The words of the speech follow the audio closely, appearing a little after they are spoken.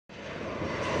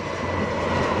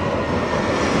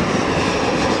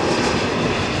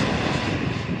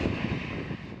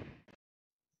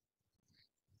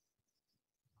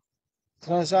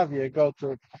Transavia go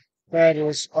to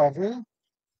Paris Orly.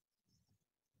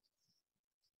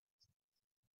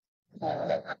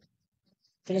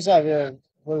 Transavia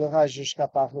vai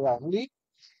escapar de Orly.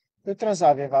 A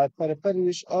Transavia vai para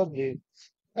Paris Orly.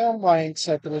 É um Boeing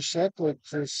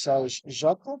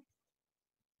 737-866J.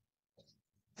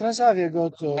 Transavia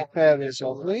go to Paris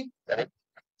Orly.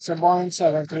 It's a Boeing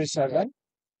 737.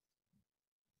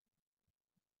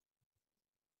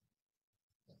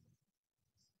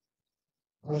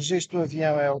 O registro do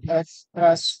avião é o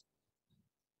F-GZHJ.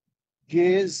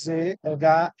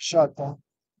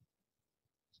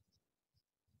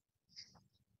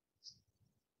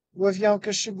 O avião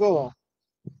que chegou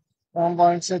é um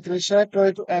Boeing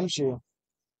 737-8MG.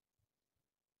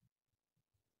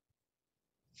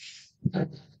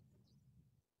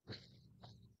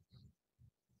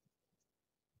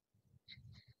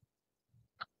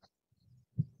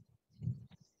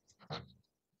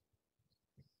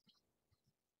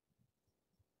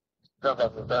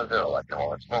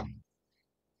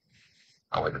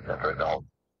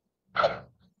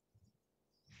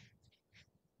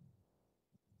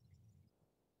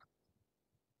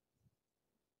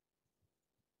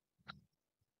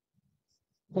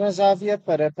 Transavia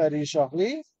para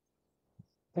Paris-Orly.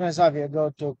 Transavia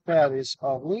go to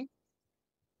Paris-Orly.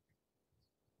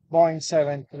 Boeing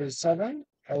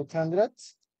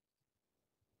 737-800.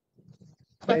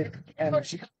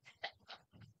 8MG.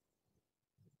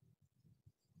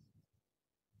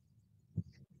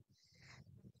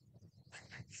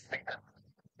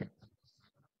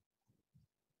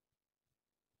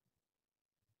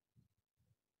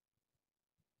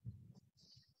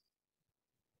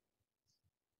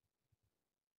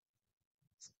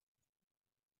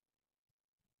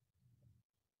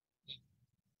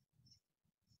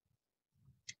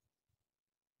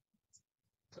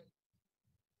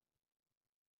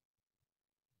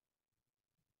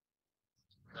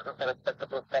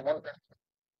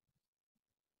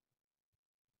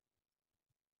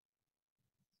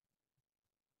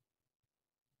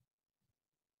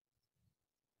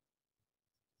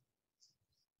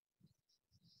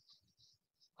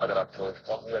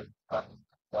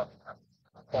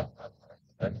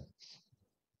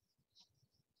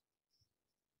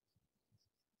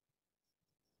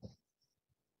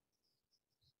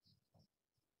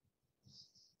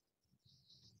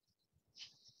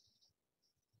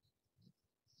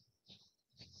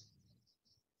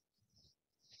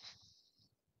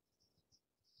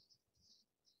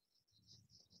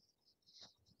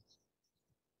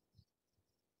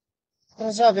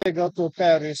 Transavia go to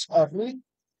Paris-Orly.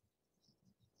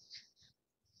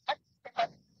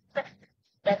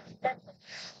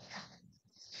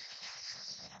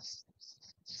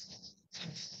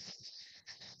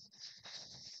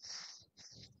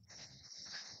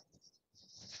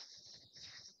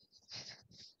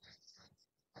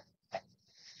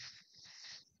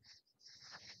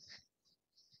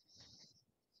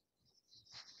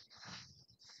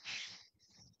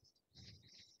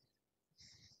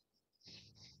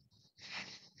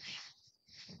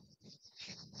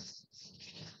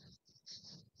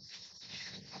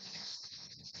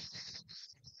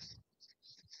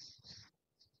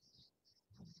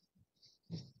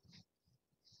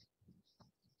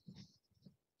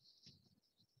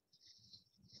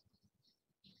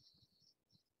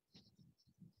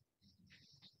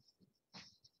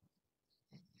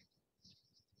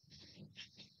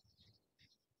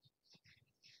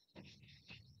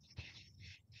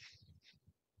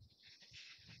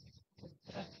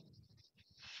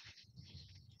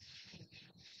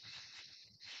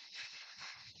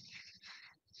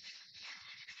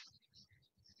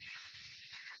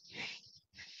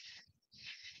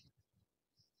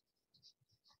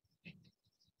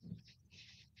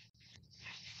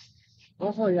 Bon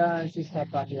voyage jusqu'à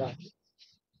Paris.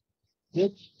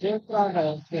 Je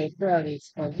travaille chez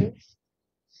Paris-Orly.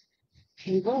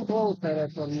 E vou voltar para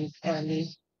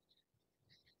Paris-Orly.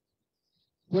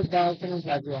 Mudar os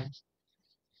aviões.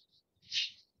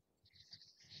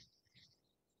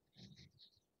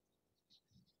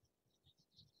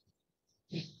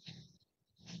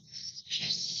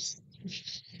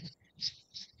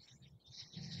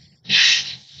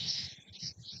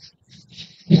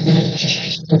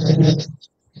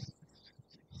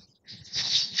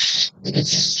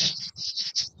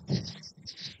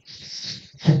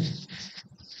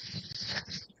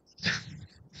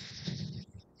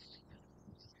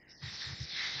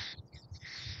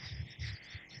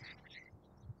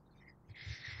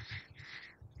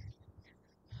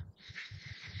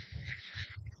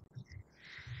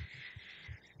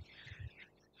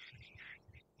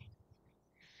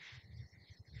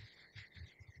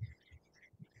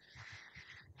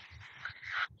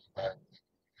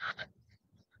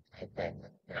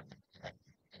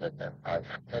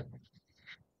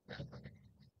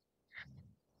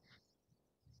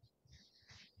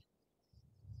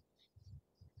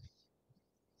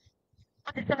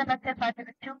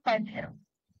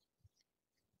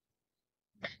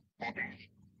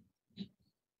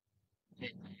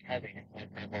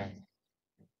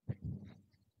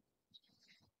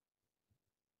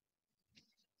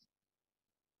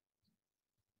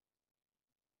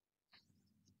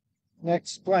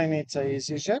 Next plane it's a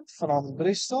EasyJet from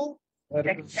Bristol,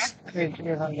 Airbus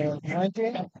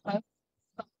A319.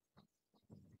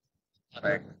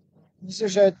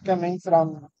 EasyJet coming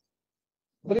from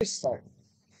Bristol.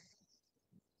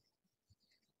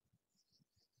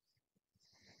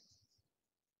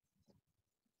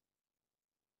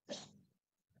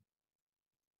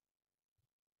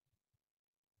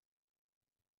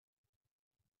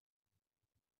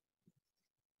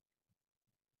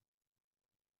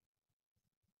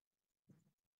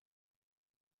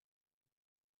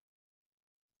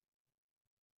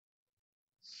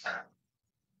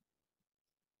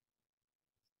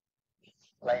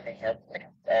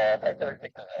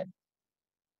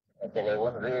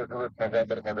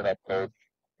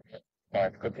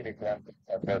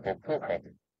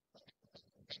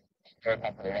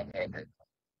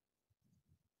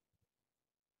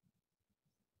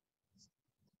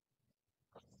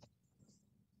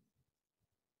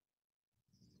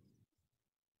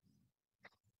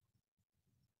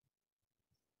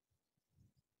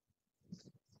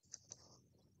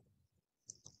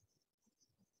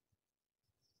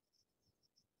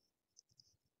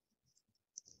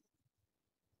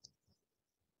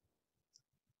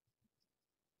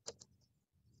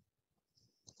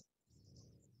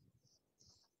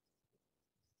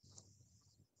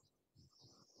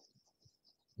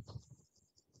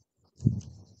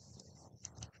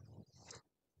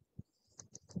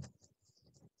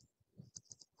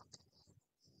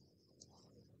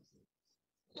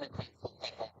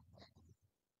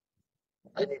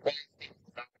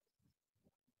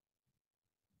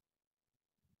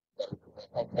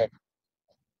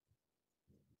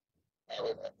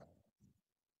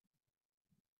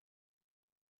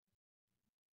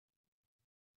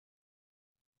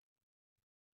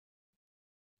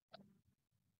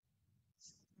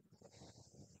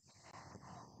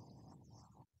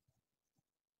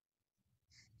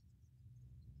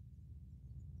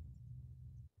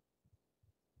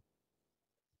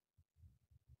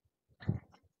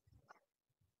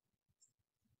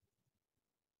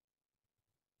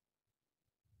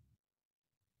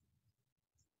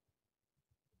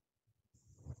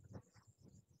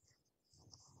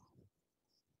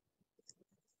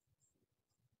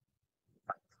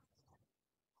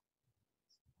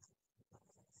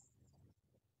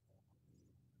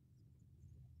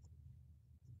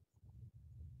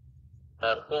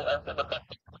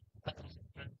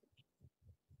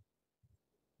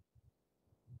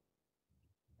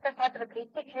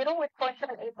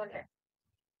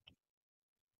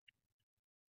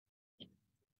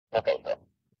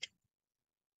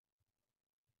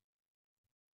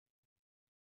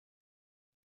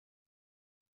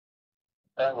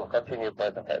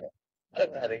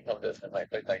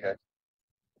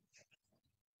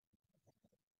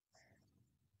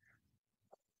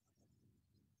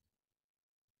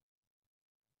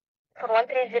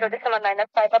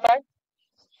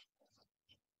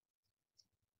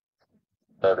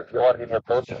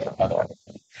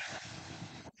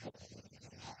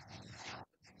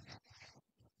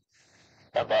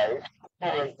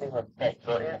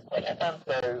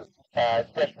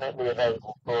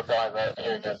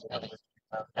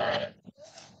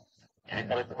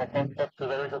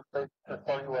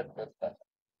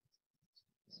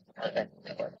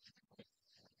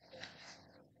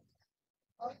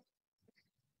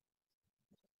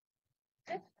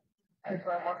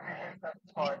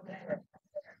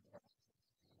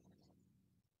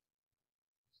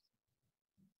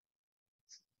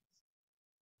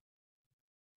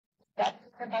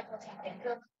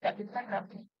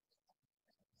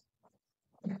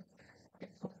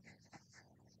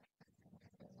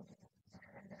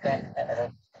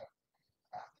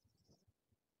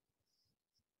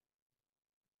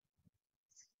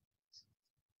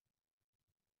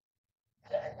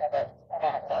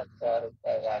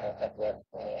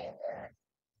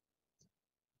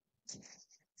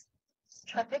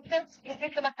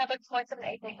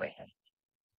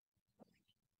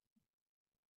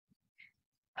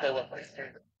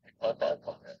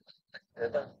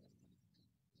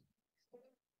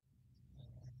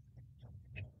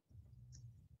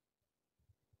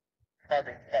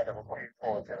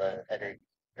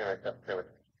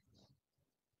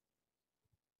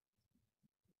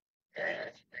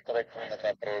 Collecting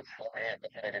approach and the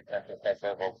process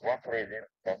of what reason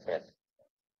process.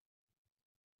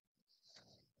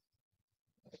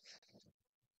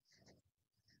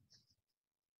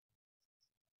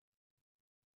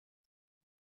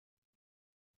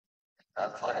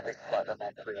 Athletic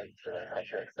fundamentally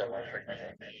measure the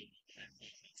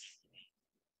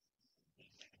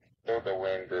so the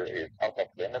wind is out of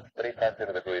limits,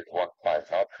 350 degrees 1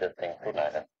 5 knots, shifting to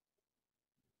 9.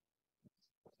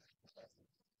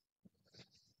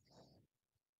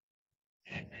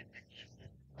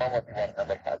 Moment one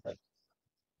number 5.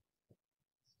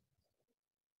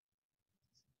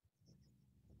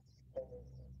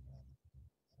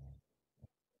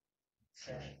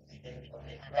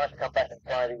 Must come back and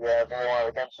try the more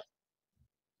attention.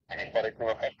 Anybody to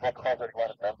affect what causes one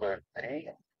number 3?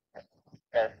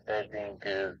 Testing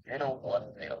 010.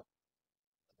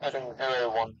 Heading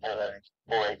 010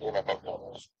 for a game of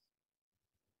performance.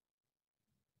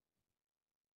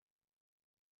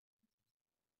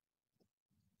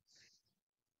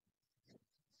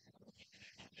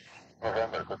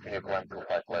 November continue climb to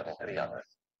flight level 300.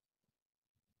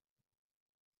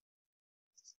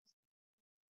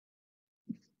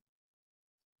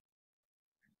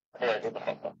 Correct with the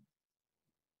photo.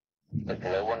 The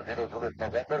below 100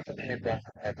 November continue climb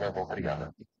to flight level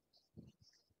 300.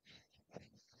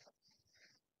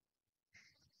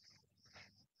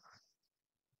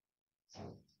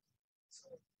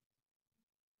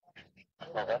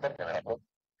 November Canal.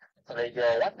 The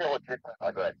 106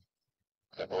 Madrid.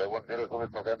 The below 100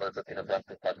 November continue climb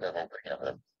to flight level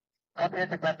 300.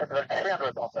 Continue climb to flight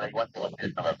 300 on the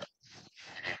 106 November.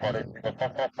 For it, the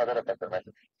photo Madrid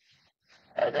message.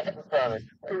 This is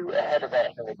to ahead of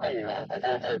us in the queue.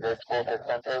 This quarter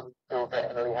center to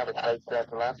definitely have a tight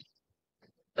set left.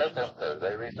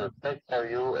 They research take for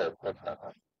you as the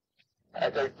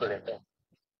as I put it there.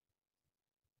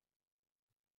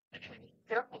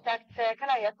 Zero contact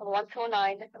Canal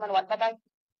 129, decimal 1. Bye bye.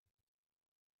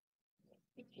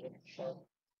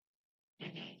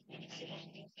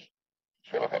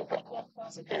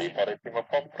 Para cima,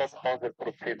 podcast fazer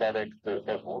propriedade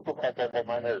do mundo, para ter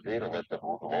mais zero desse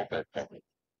mundo, vamos ver.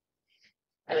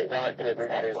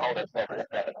 All that stuff is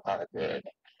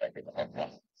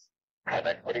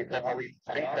connect, but it's definitely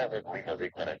 3 7 because they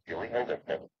connect you. We know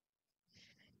that.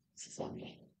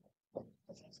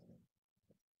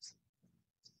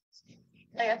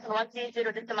 Yes,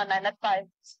 130 decimal 9, that's 5.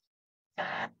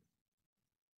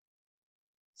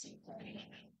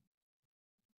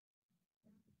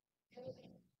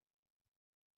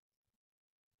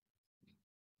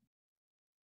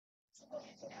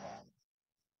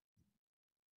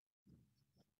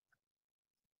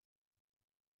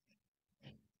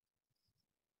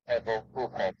 Have a full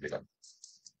confidence.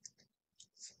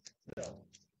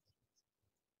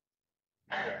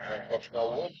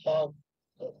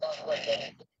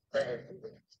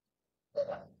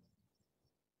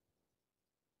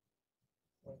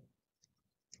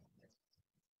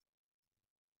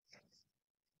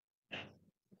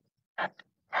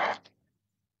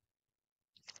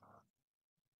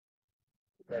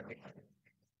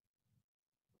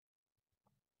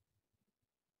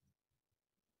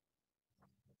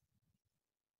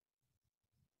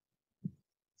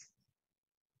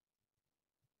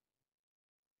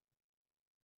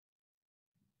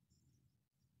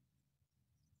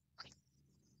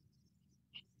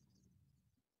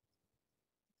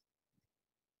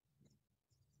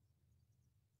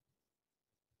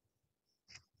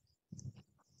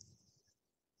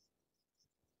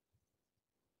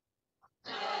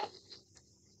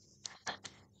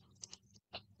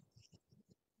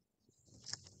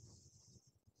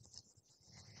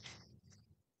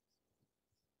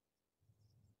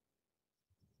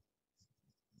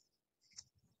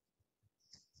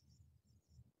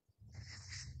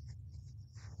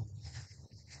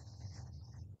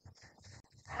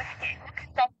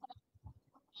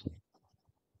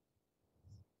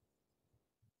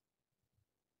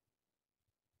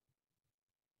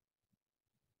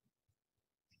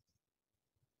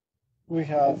 We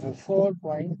have 4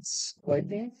 points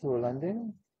waiting for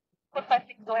landing. 4 5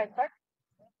 6, go ahead, sir.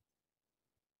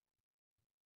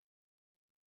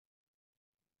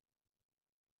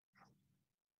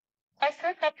 Hi,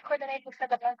 sir, traffic coordinate with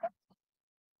Casablanca.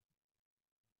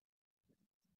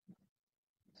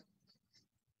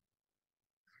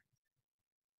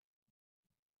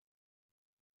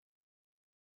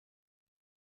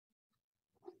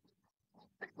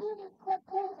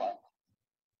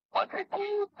 Okay.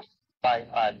 5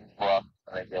 5 4.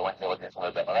 Like they want to look at some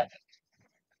of 5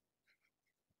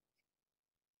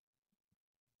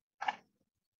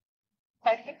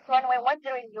 6 runway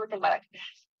 10 is using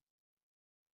Marrakesh.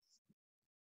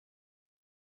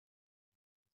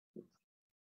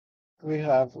 We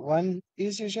have one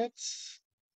EasyJet,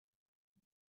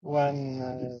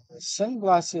 one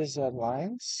Sunglasses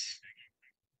Airlines.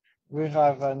 We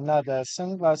have another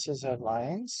Sunglasses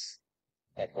Airlines.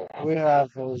 We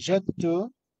have Jet2,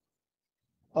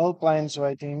 all planes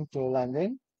waiting to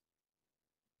landing.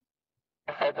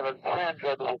 Federal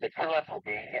 200 with the current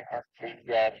booking and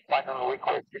the final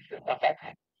request is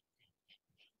effective.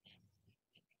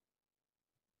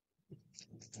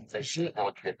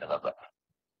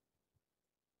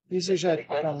 EasyJet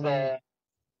coming.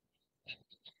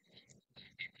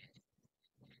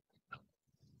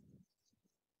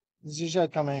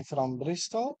 EasyJet coming from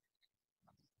Bristol.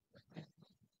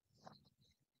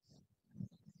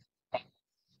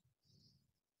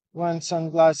 One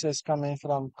Sunglasses coming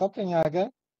from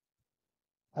Copenhagen.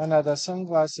 Another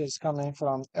Sunglasses coming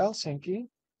from Helsinki.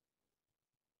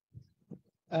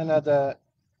 Another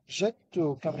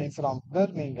Jet2 coming from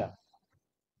Birmingham.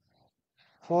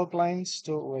 4 planes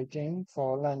still waiting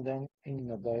for landing in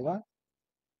Madeira.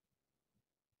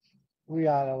 We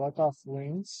are a lot of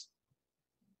winds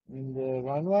in the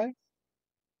runway.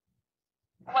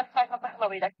 15 Papa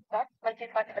Florida, tá?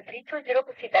 320,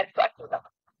 proceed to Aquila.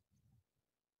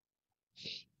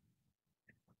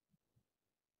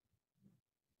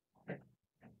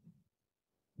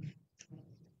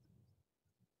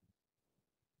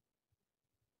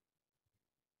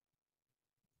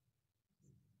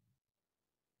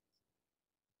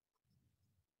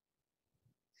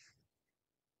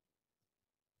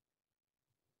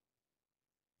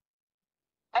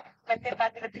 Maintain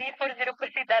 340,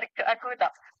 proceed to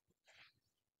Aquila.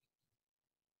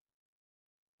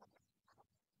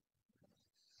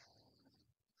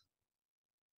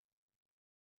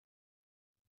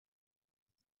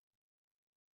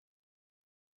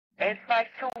 It's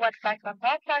 5215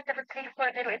 Papa, flight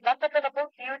 340 is not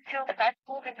available due to the fast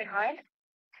moving behind.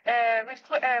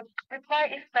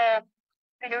 Reply is the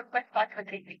request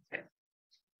 533.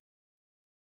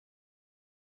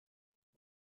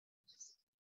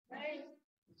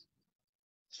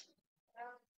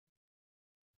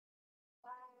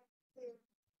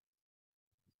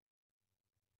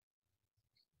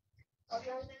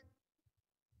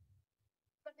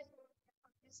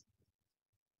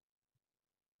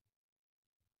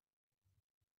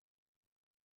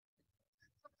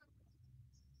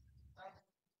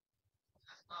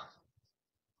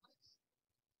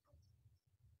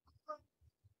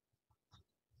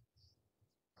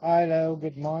 Hi, Leo.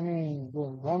 Good morning.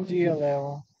 Bom dia,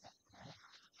 Leo.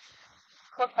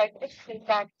 456 in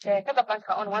fact,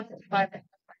 Casablanca on 165.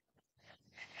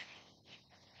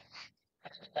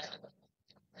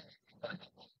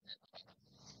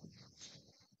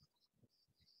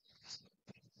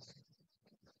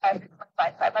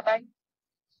 Bye-bye.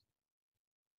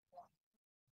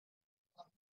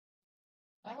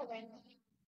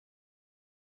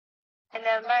 And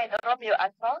then 9 Romeo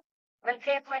Alpha,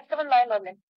 maintain 0.79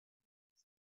 London.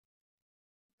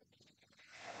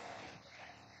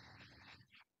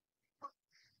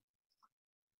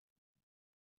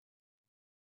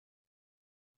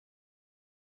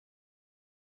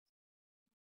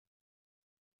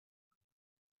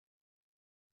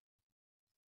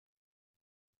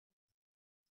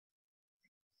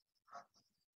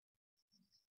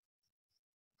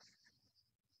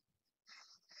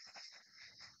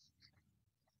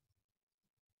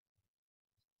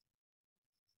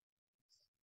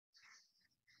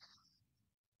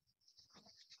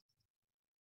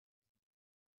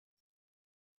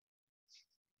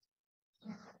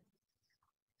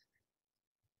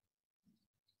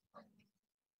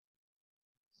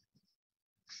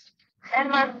 And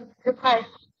one, reply.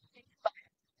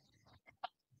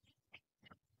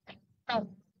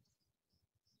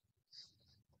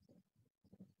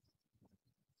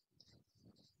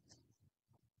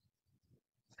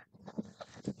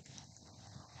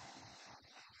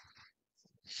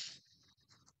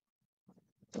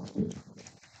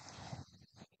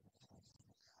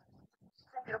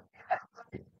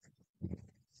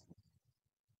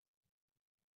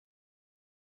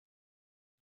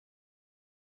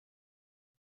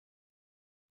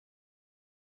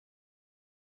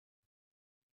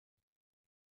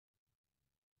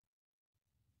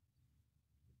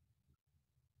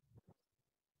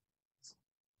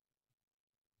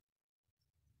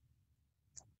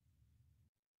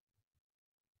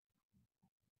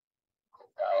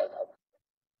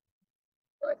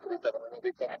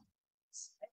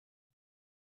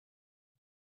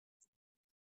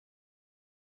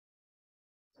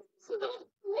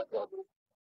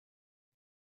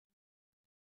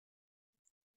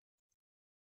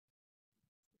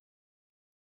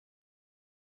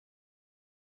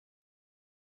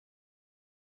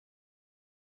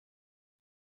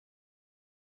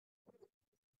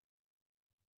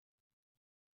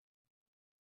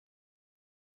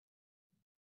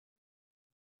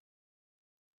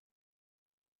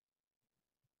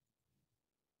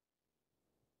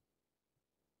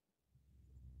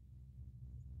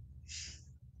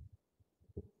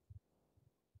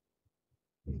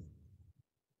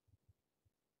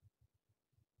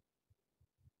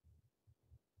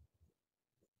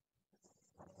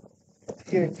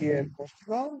 here in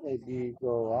Portugal, maybe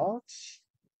go out,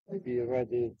 maybe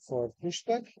ready for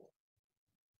pushback.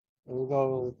 We'll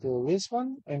go to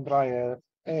Lisbon, Embraer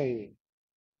A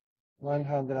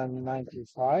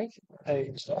 195,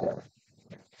 A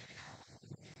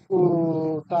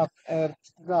o TAP Air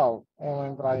Portugal é um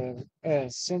Embraer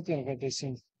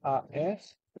E195AR,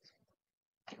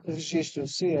 registro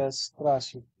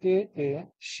CS-TEX,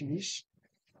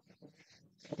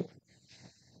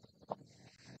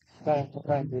 tank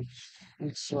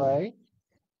X-ray,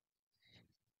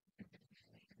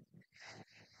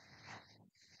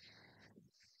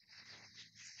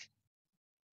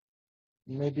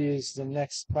 maybe it's the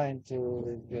next plane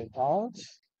to get out,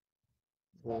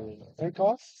 take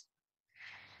off.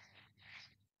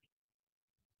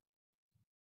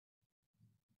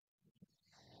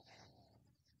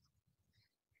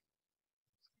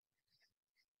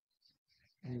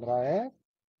 Embraer.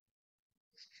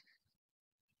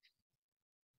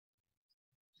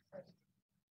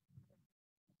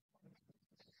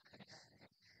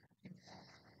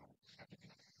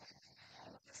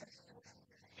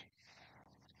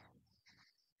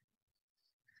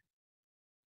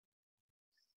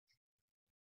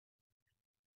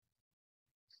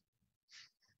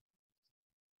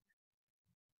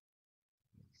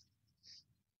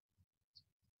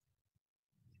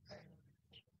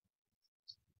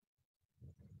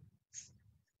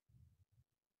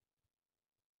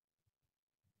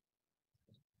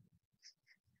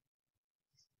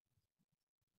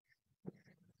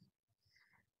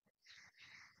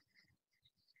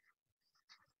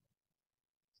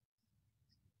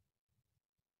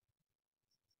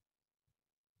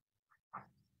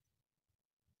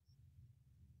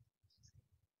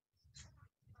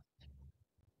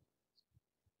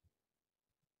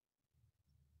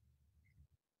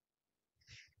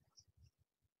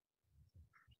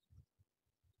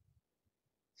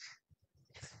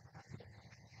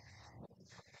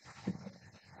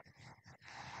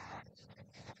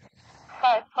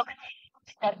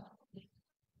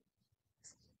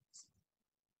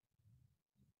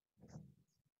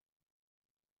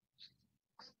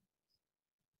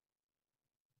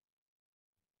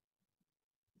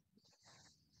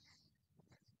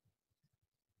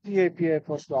 PAPA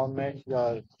Portugal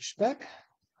melhor spec.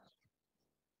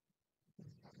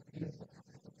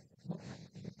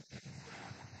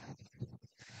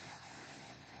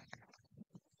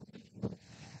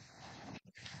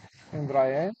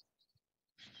 Embraer.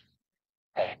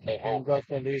 And go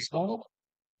to Lisbon.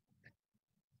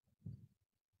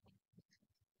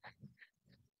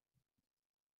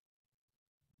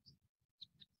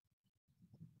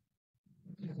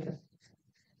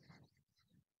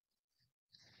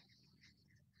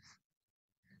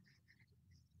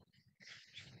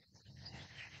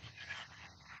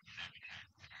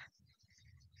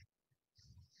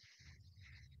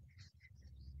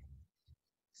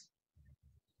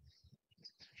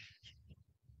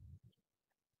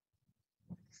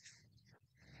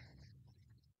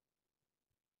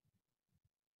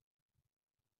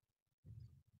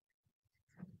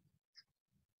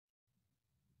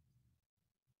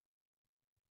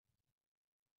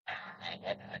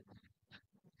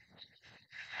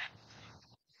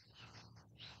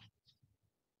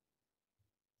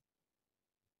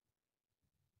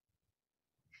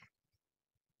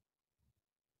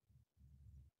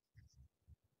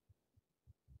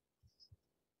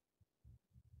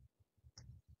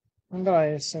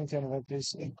 Embraer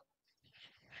 195.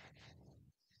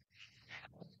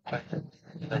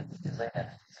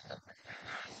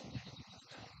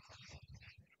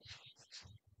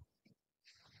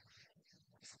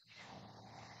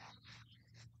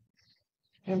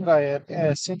 Embraer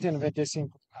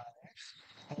E195.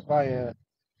 Embraer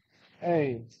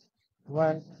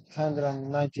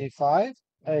A195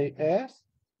 AF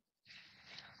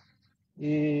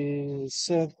e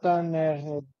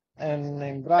Certaner en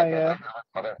Embraer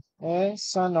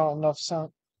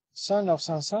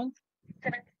E195.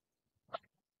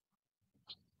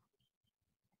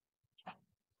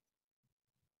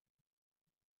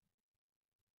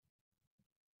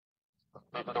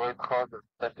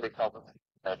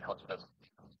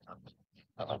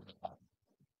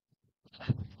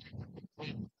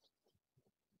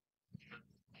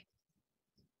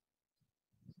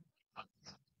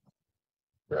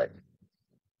 Right.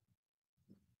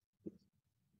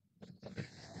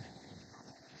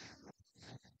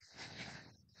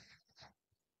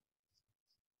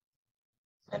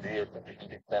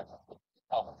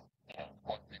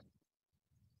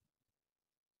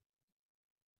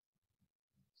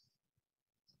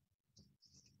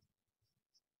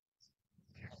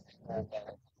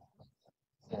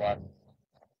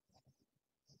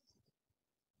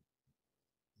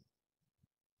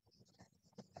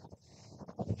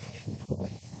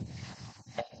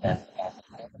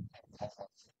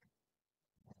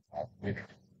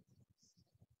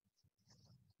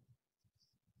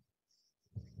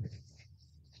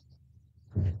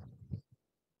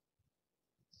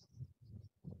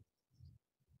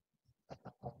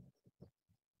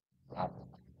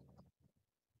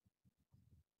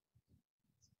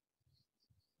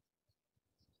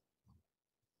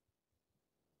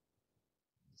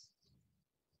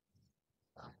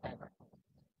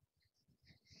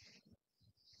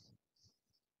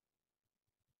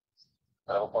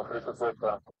 Era um conflito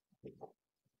cercano.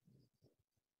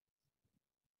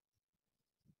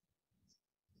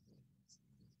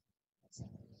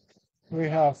 We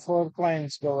have 4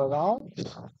 planes go around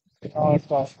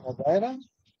north of Madeira.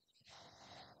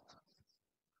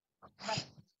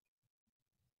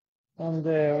 And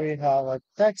we have a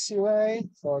taxiway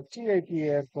for TAP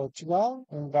Air Portugal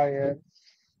and via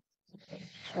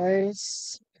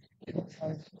place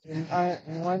in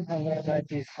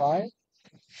 195.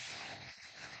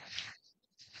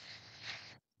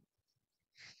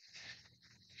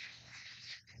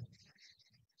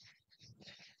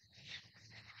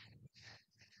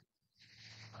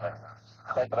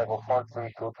 I travel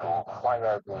 432 to fly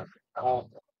out with two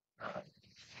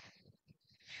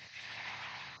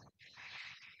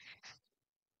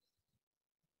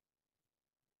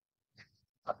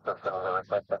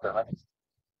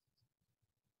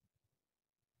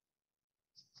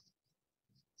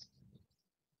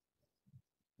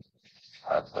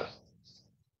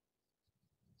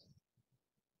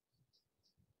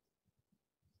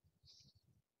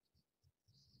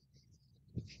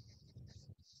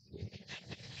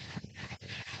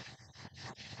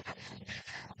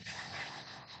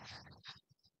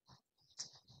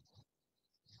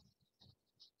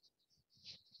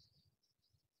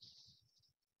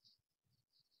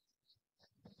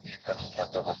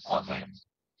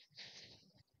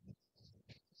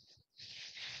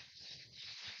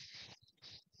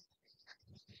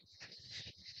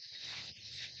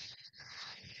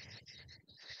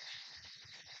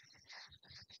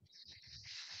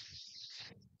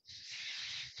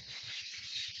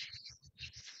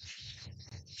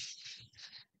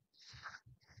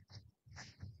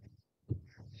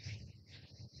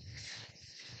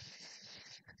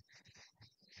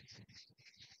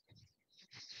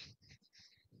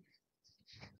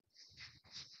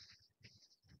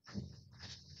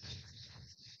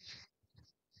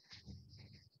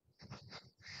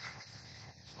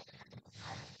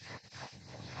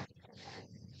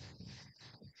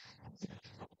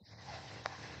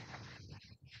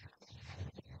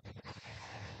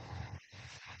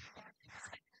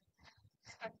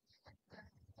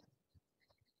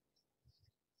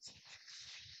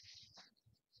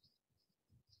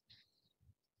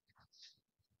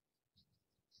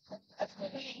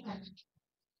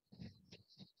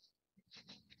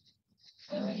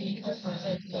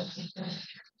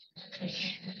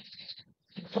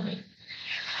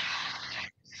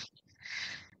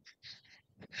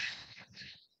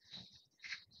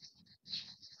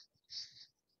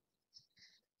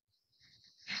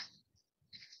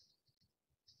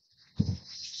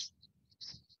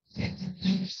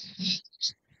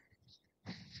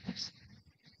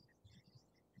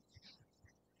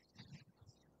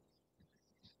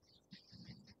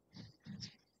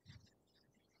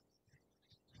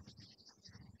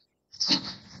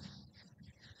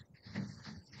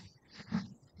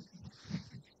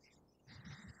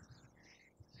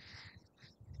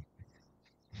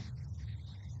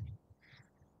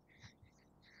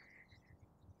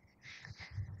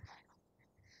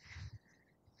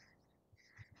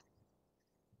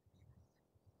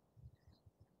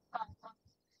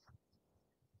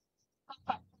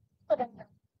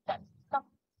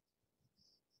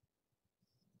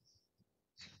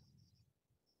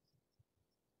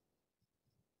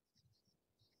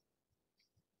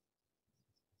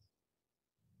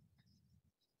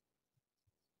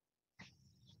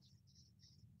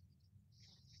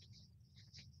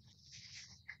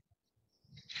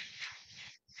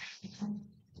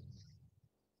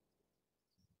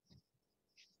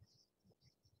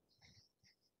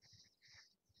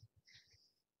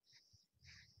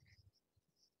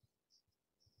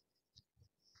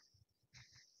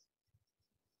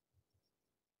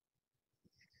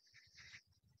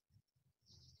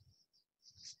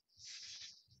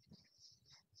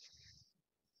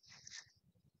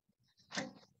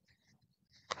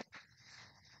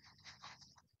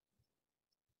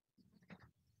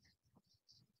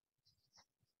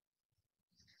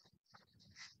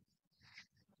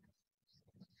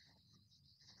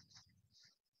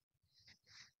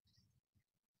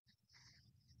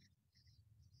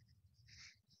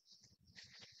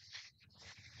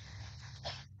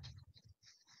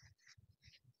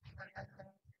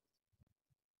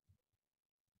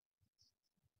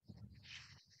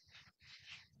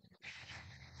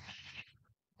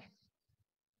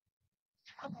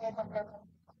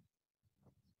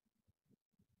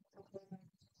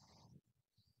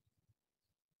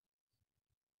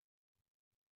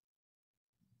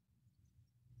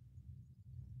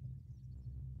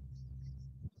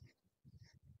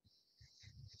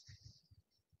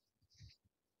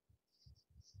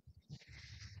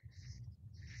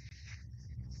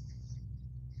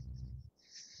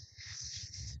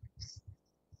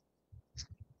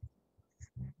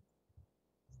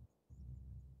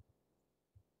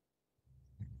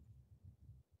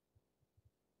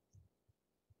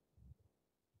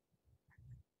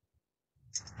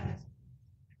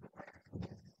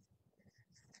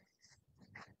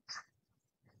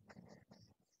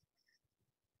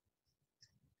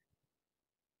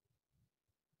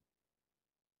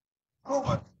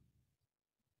Como?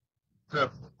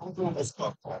 Como você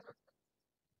está?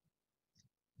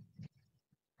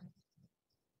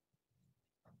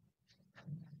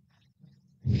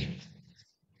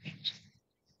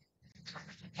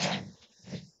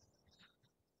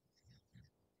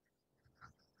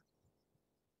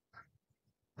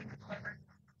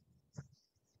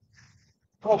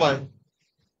 Como?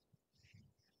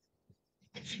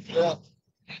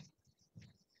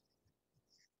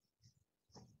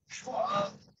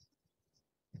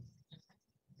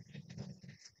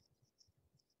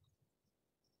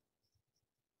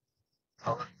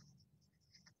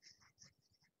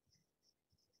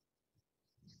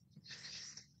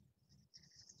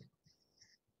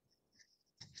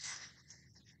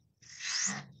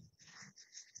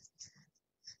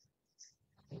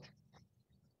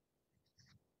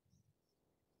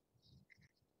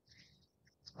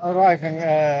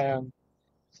 Arriving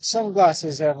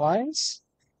Sunglasses Airlines,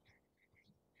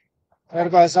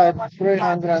 Airbus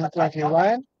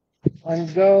I-321,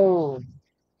 and go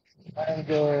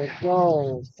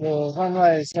to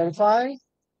runway 35,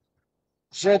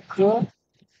 jet to,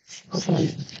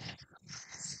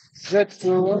 jet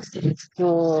to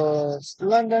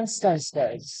London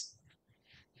Stansted.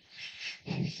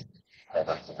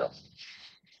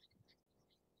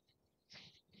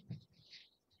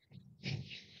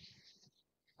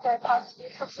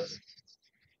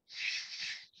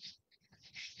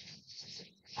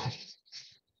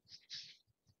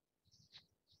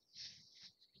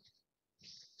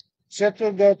 Jet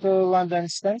to go to London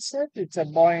Stansted, it's a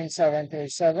Boeing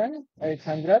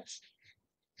 737-800.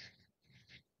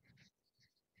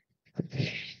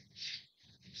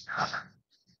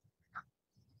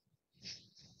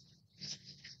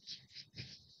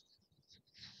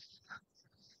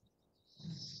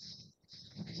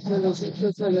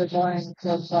 Boeing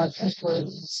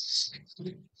 737.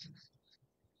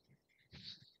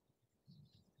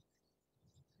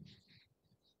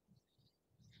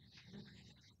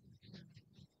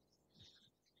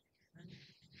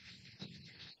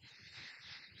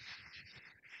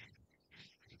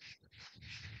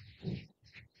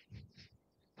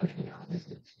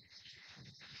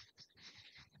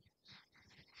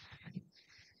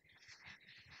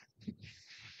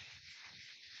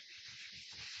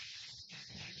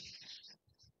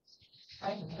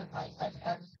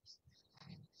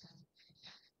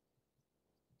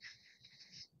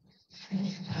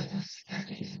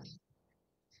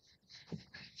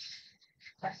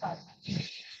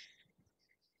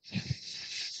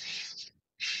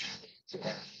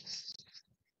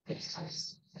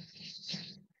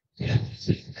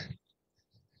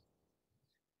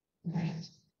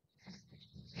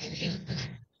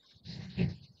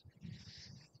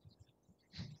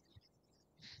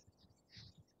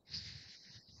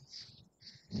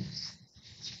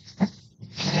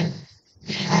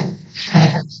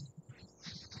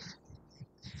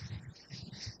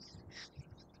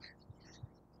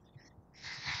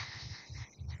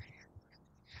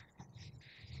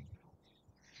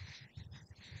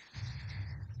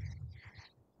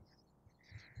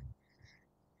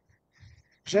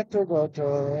 Jet to go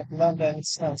to London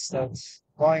Stansted,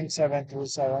 Boeing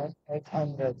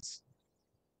 737-800.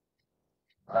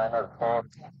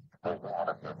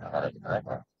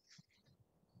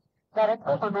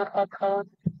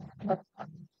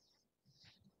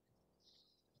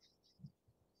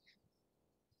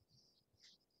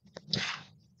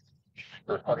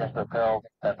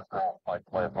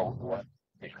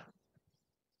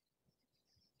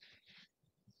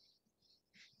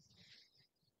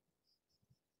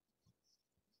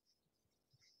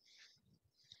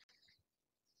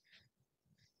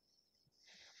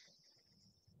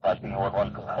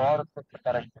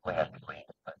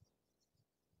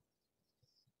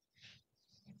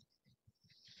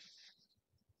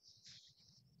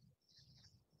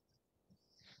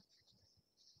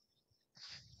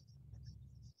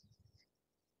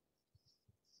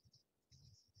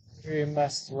 we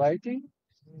must waiting.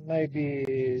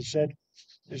 Maybe jet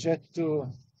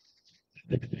to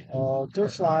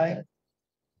fly.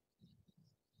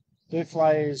 To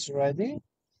fly is ready.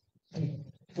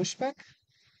 Pushback.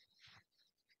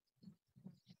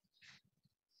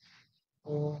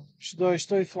 Os dois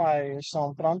to fly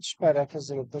estão prontos para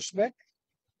fazer o pushback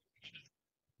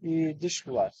e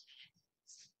descolar.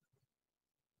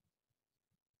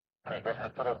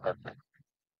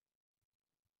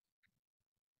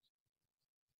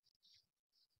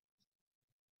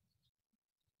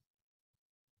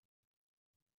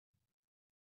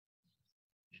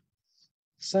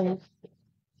 Sun,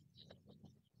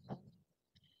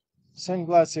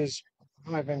 sunglasses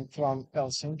arriving from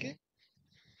Helsinki.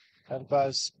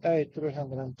 Airbus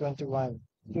A321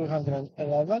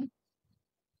 211.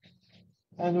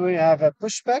 And we have a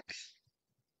pushback.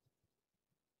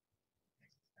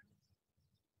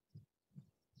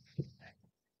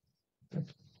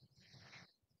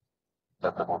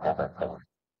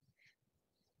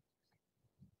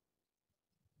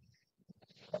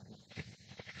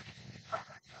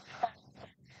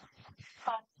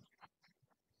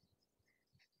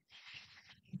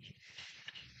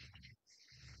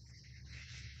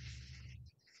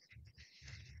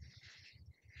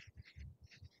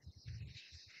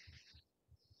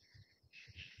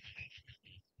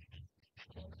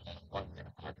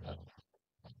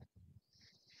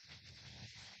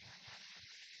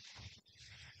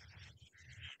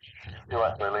 You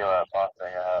actually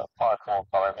passing a 5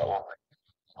 time along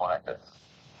like this.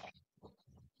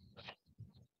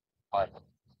 Like,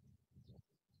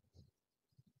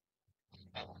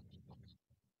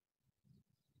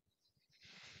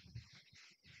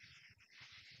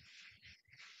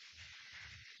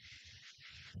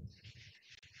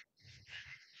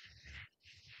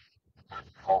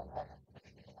 oh,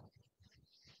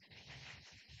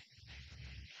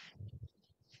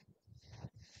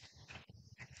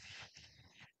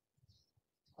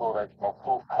 full like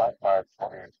full 5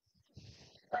 for you.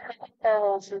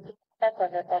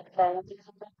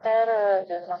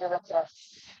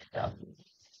 Yeah.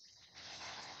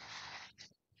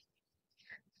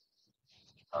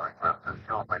 I request a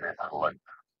 2 minute like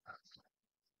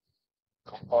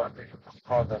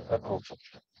for the approach.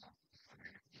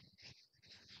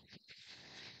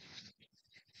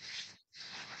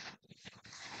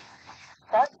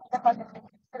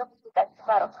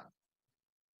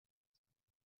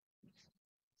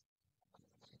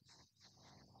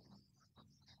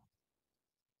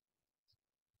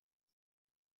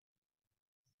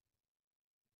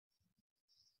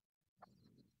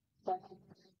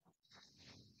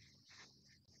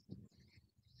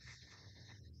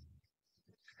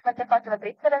 Faccia faccia la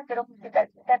dritta del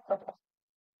 0,7.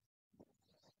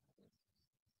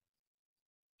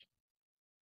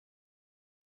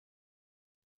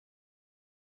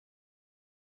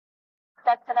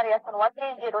 Staccionaria sono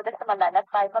 130 decimal line at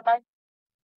 5, bye-bye.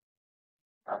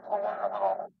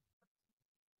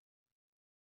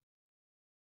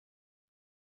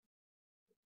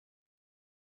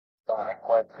 I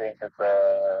quite think it's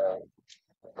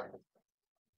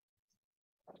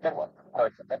good one. No,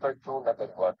 it's number 2, number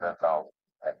 1, that's all.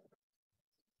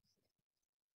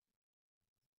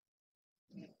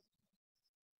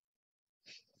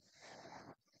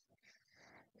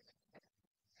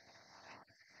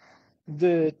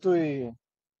 The TUI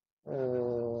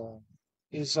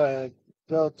is a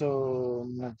go to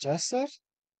Manchester.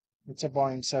 It's a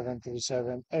Boeing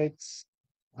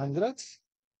 737-800.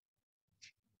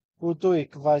 O TUI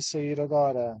que vai sair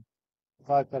agora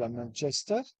vai para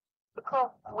Manchester.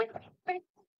 Cool. O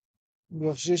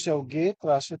meu registro é o G-TAWM.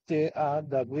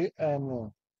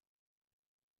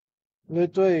 Le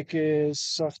TUI qui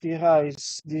sortira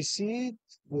d'ici,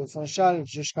 de Funchal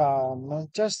jusqu'à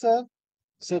Manchester.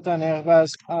 C'est un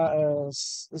Airbus,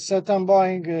 c'est un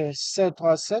Boeing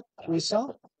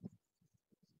 737-800.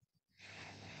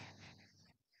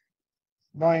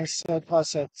 Boeing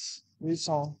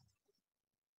 737-800.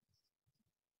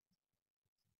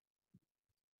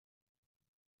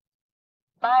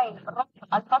 Bye.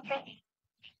 I'll talk to you.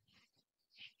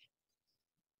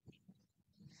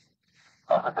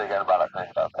 I'm thinking about it.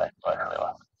 Think about that. But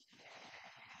anyway.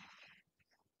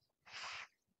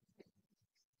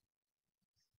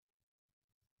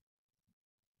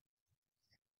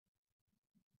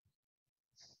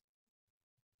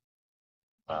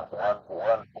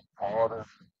 One orders.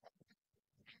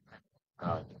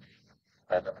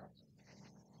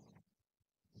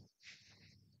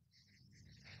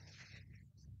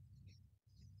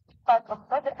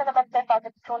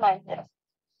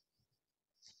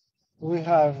 We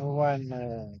have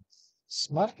one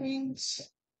smart wings.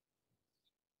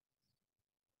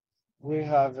 We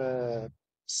have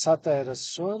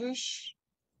Satyrus.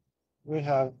 We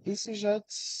have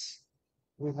EasyJets.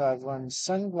 We have one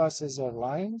Sunglasses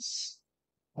Airlines.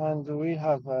 And we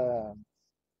have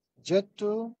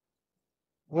Jet2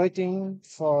 waiting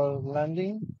for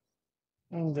landing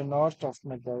in the north of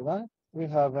Madeira. We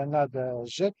have another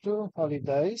Jet2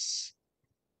 Holidays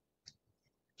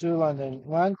to London.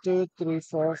 1, 2, 3,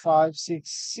 4, 5, 6,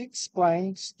 6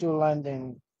 planes to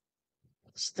London.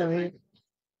 Still,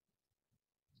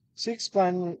 six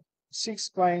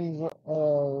plane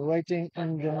waiting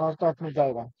in the north of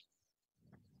Madeira.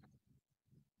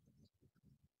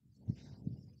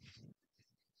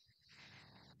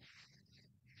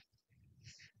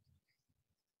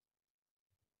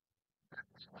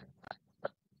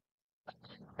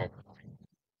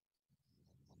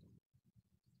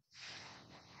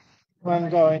 When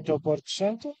going to Port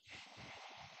Center,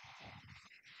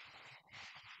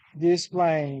 this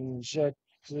plane jet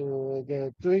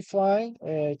the pre-fly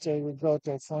to go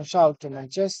to Funchal to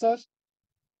Manchester.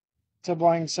 It's a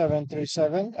Boeing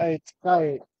 737 8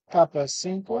 Kappa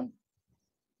 5.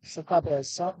 It's a Kappa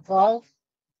 5.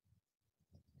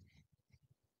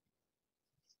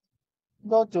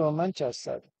 Go to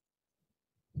Manchester.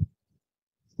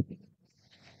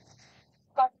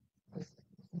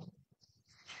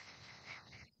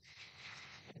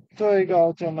 Tu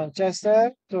go to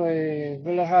Manchester, tu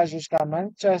wylechasz a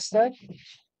Manchester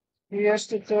i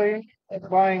jeszcze tu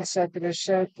Boeing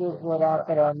 737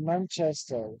 para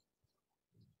Manchester.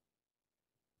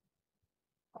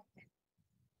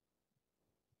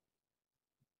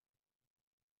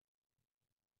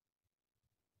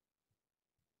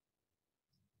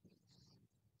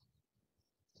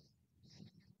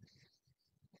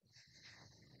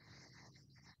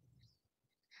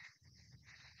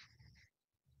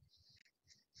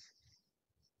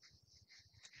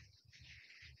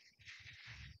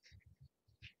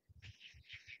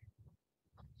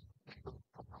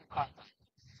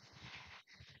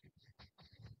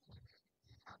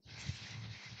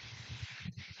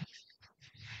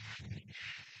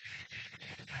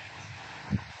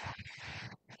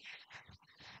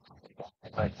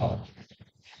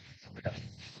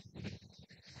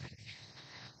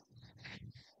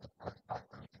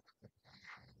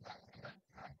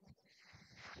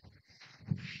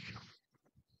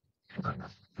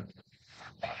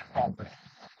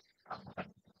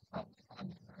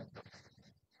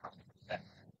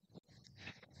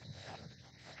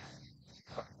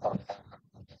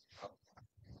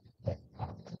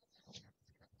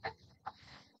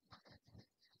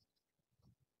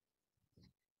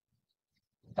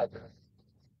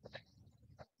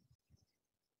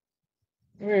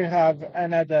 We have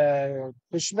another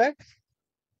pushback,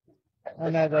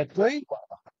 another tweet,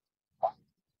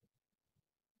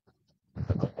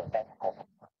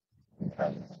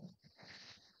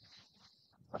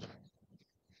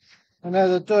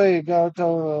 another tweet go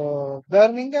to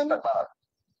Birmingham,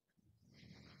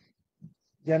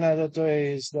 another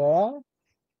tweet is there,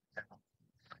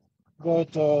 go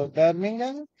to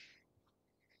Birmingham,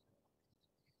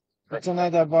 it's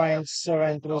another Boeing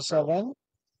 737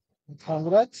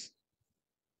 100.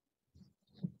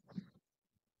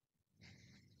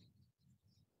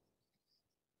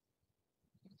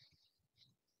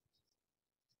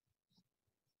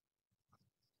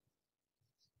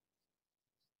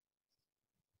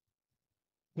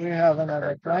 We have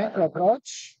another plane to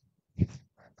approach.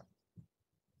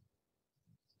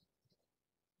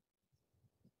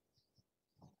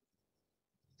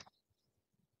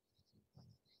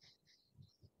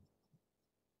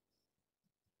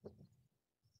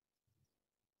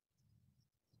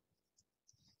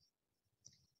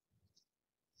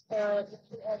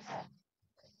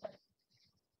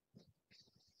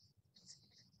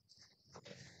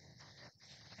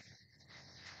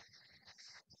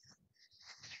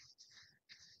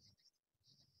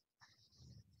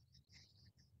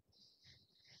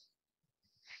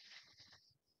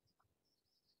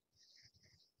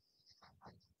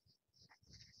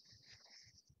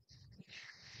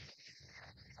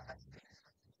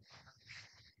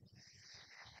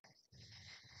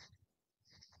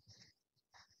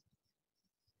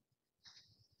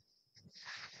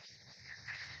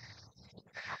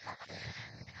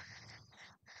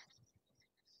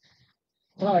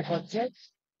 Right, that's it.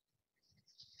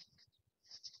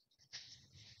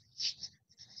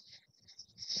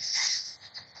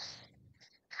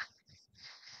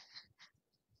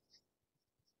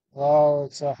 Wow,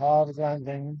 it's a hard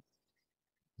landing.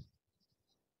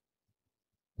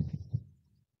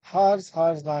 Hard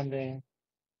landing.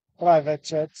 Private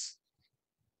jets.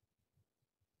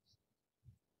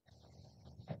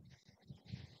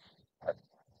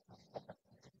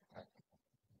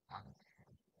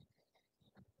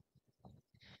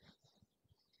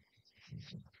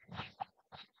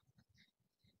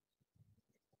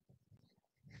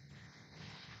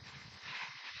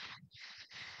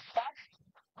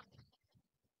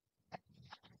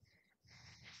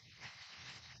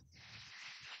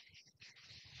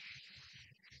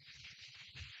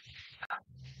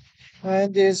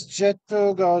 And is jet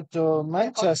to go to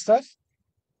Manchester?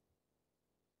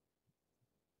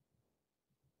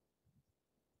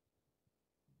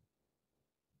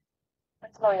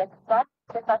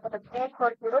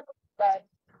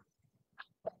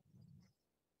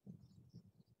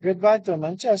 Goodbye to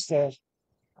Manchester.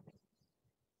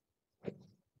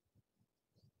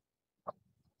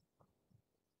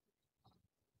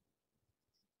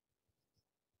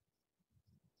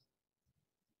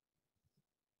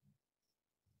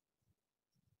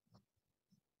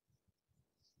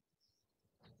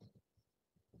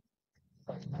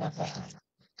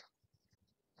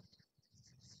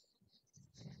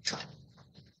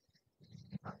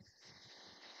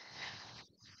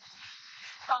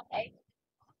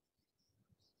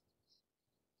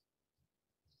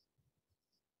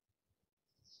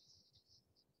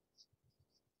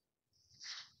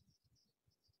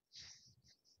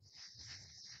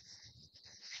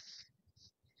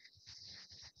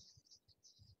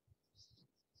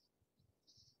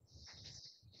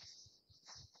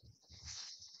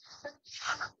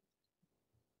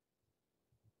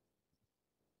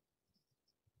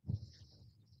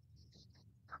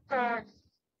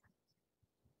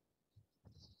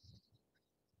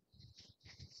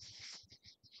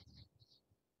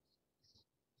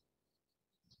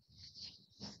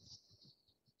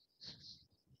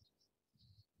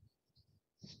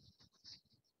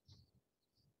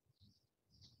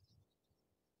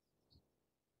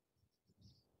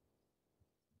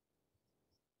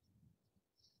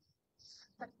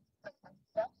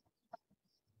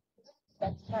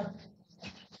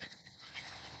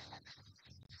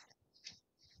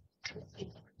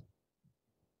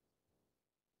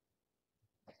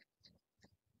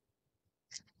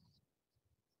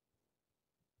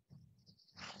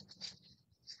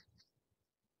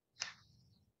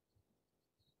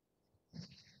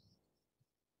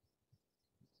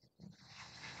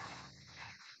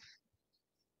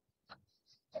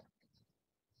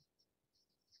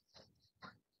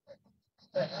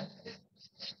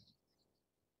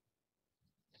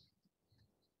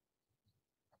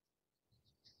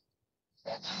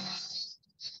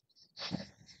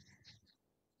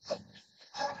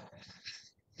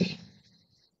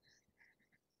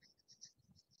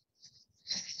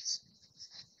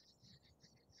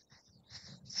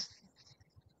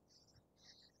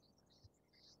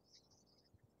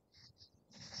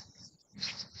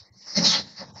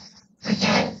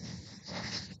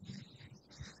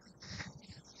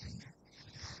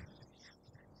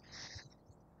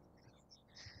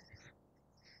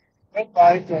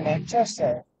 Goodbye to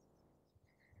Manchester.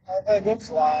 Have a good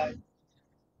flight.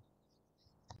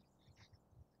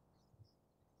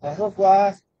 Au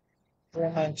revoir to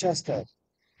Manchester.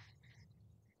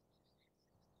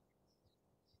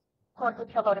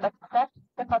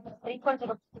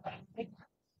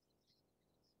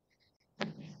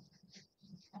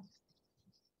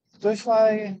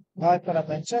 Durchfly vai para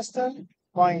Manchester.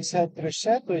 Boeing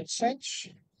 737,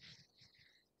 800.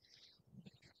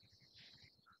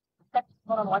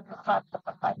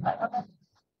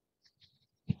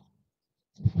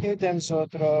 E temos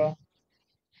outro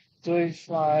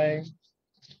Durchfly.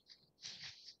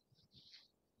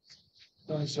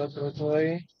 Temos outro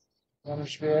Dui.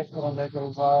 Vamos ver para onde é que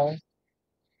ele vai.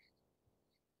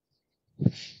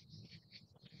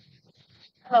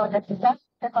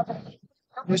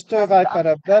 Este vai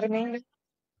para Birmingham.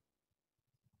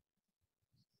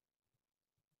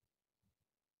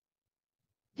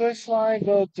 Durchfly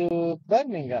go to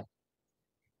Birmingham.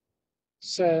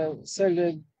 C'est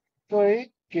le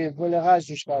Dui que volerá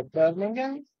jusqu'à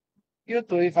Birmingham. E o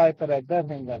Dui vai para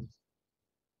Birmingham.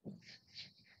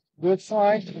 Good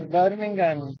flight to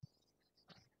Birmingham.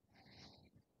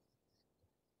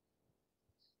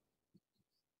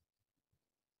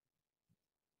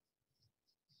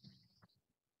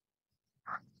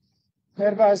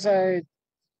 There was uh,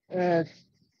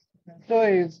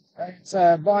 it's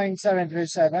a Boeing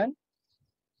 737,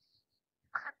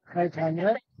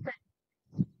 800.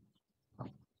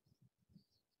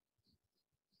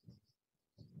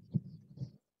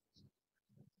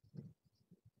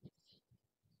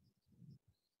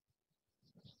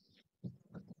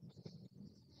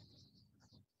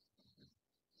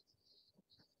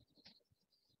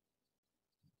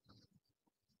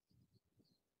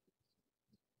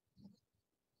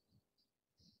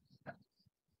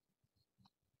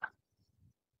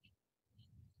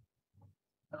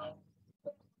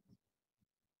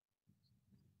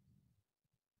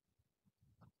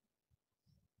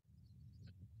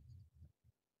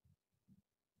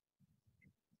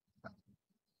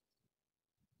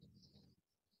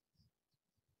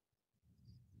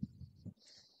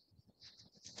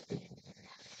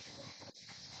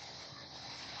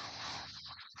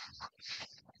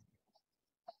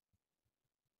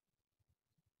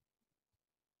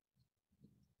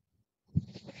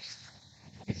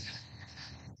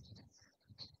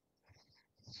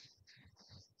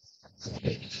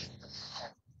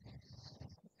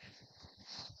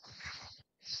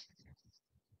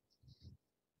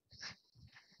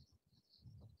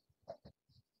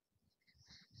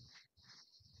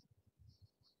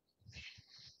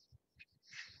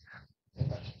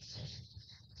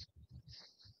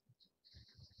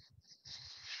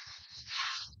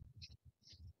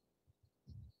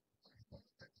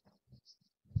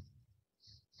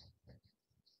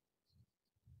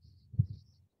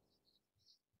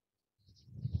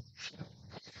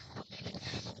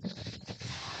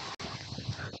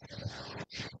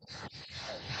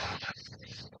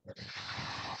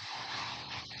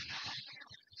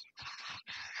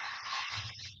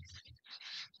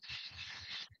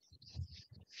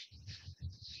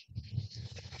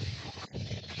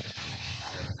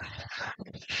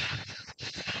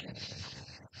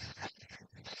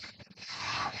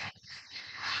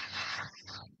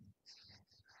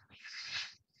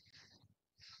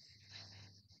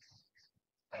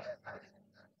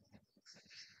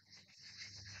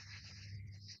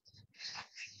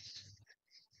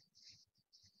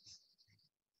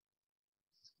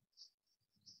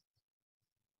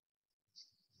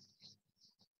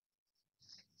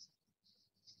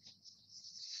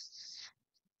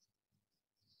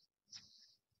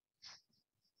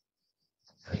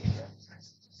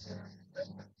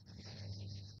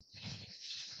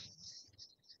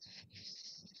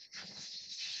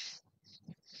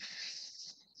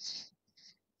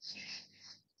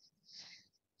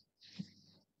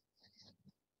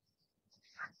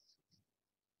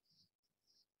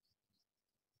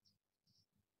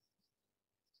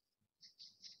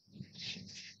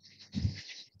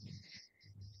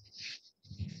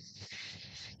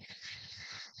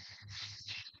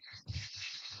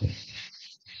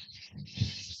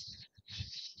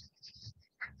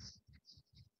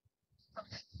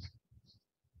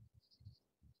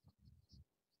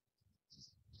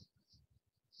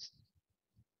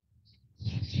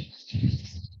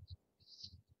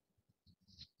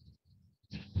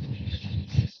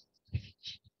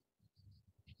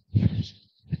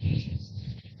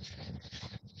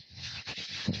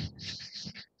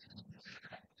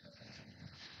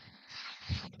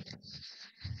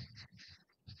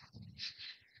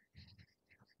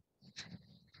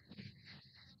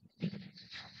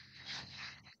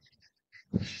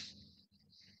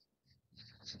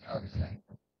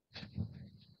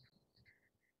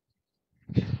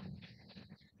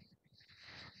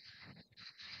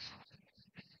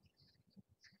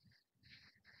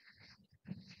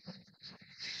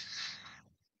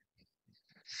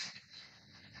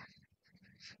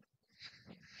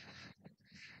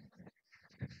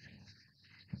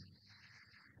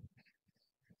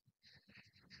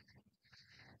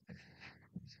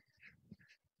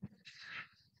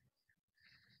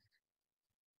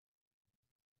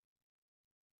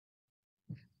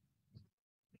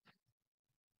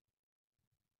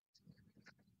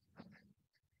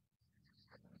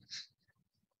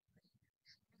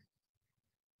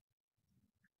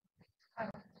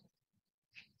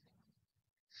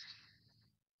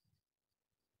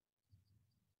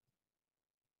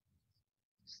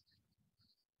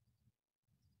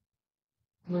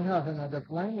 We have another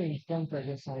plane in front of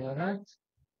us on the right.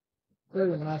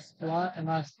 Very nice, a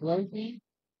nice floating.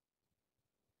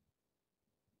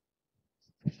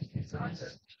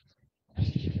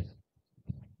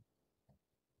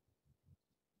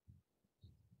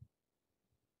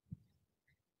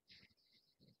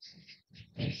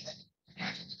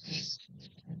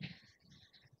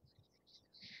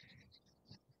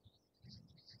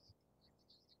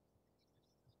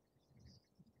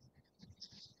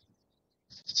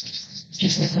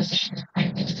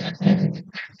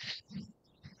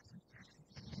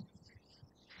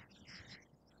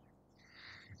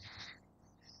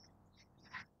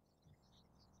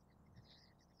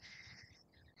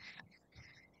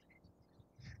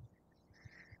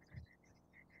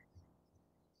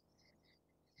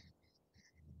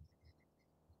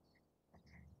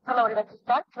 Allora, ci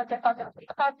sta, la c'è fatto la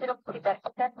prima, te lo puoi dire,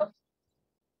 certo?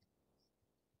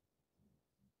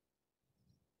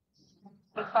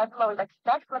 Infatti, la ci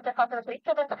sta, la c'è fatto la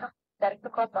prima, detto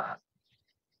cosa?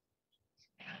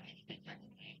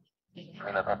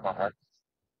 Quella per favore.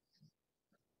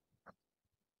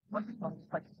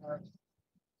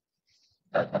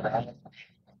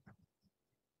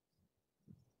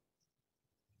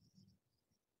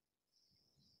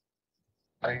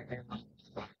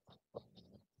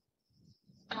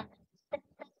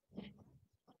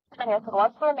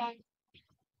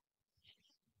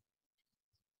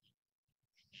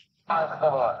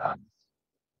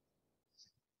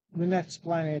 The next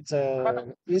plane is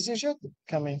EasyJet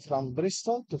coming from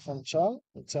Bristol to Funchal.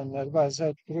 It's an Airbus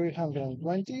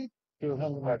A320,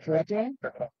 230.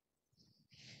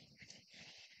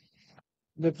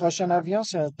 Le prochain avion,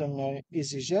 c'est un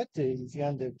EasyJet et il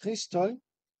vient de Bristol.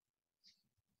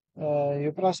 E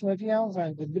o próximo avião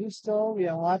vem de Bristol e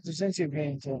é um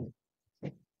A320.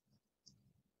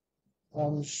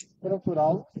 Vamos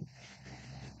procurá-lo.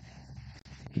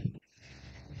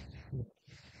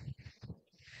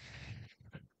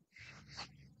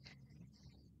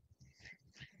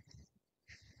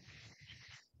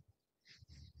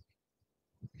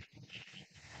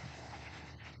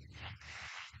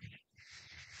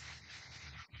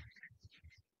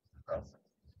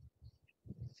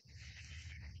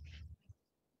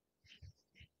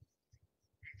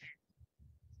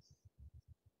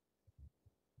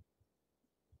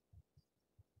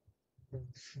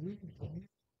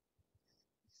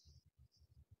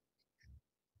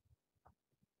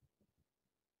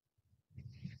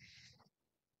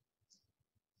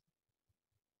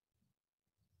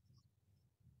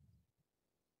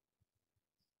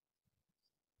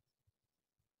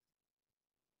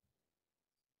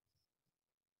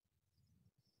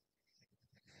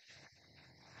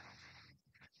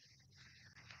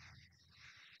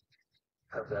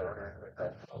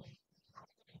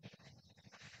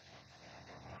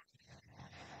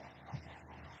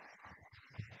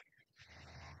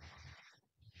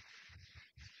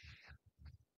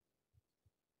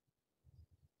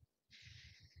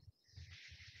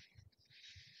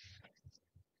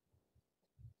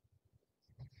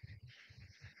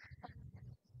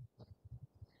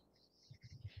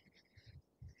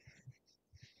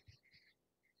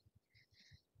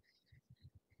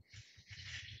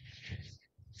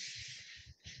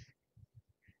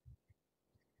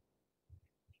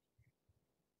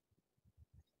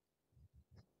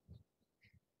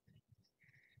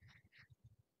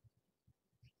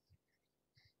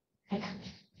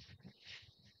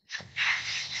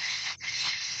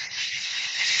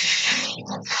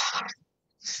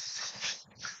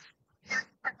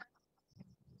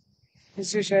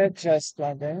 EasyJet just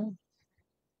landing.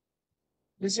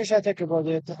 EasyJet acabou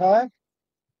de aterrar.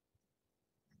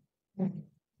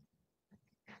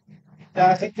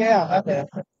 Está a terra.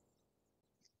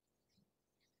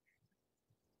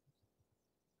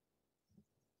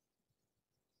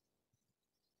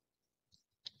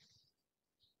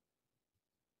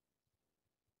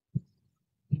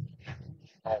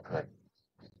 Okay.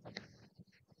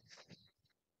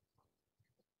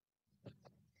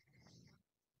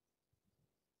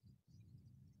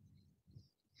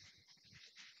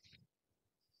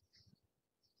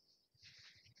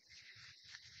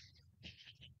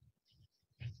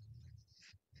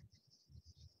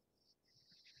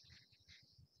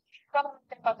 Come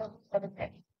te fatto per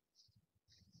te?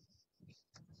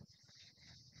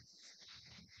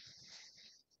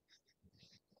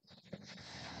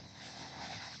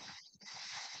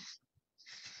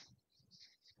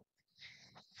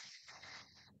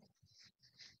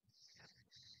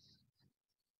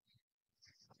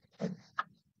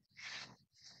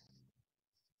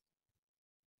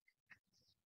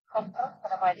 Come,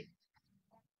 come vai?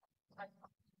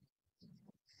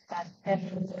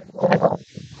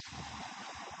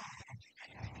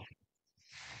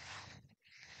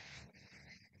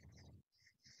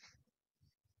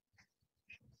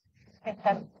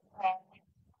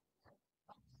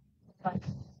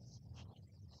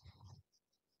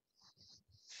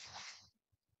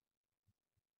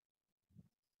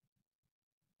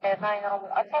 Nein,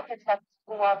 einfach jetzt das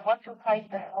what you find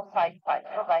the outside fight.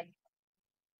 Bye.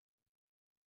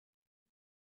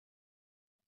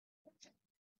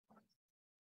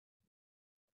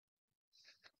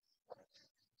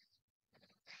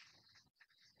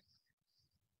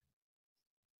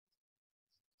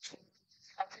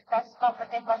 Das noch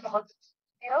mit dem, was wir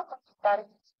dann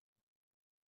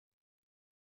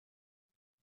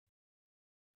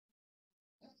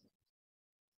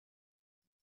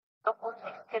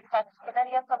jetzt hat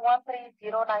Scenario from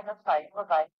 13095.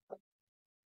 Bye.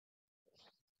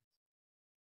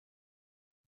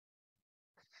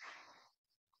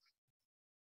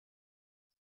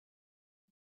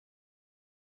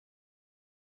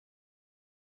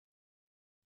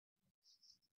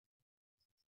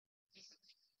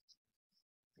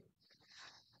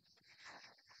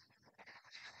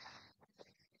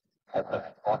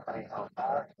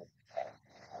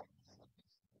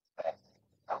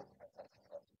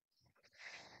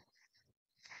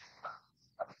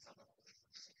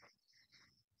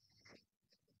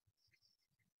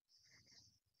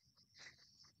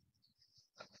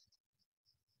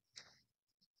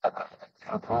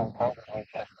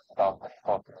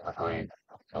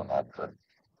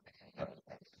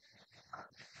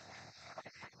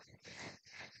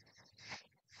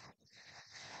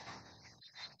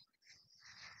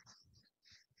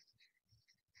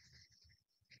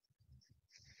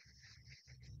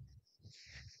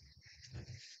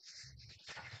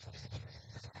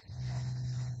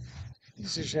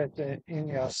 This is at in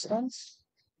your stance.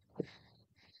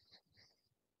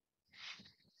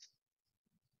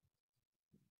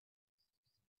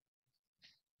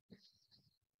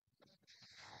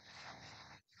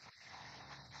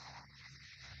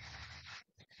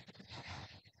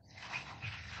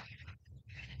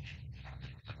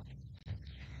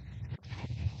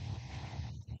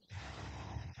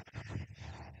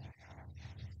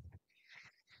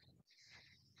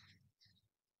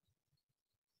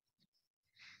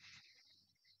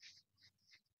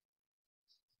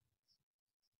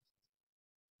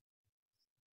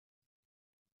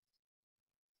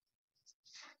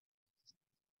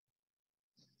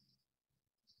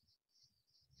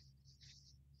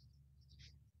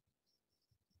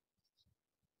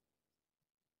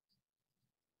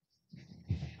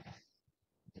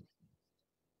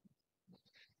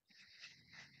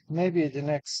 Maybe the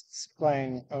next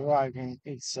plane arriving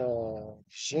is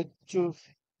jet to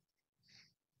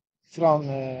from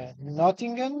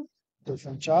Nottingham to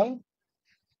Funchal.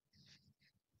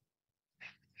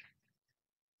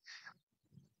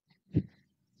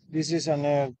 This is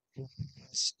an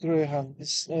it's 300.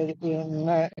 It's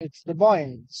the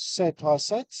Boeing set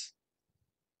set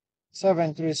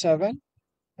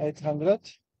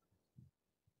 737-800.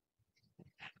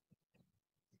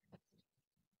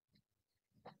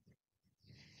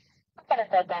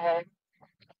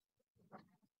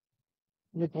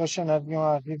 Le prochain avion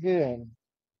arrivé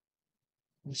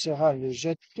sera le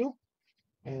Jet 2.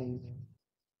 Il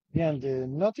vient de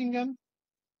Nottingham.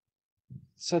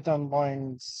 C'est un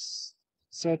Boeing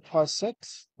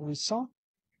 737-800.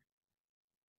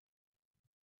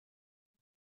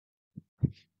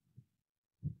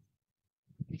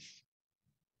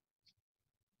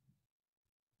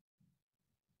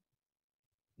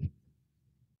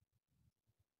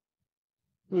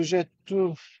 Le Jet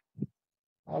 2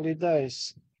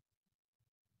 Holidays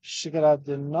chegará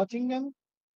de Nottingham.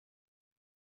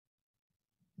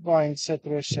 Boeing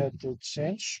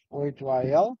 737-800,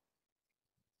 8AL.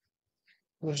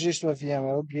 O registro do avião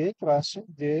é o G-DRPL.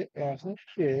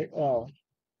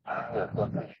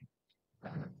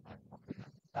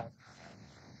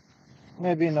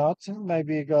 Maybe not.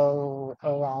 Maybe go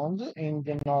around in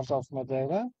the north of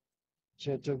Madeira.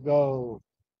 So to go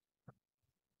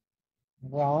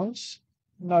round,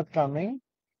 not coming.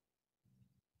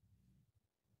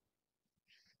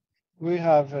 We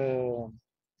have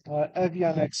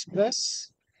Avion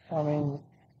Express coming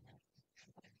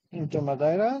into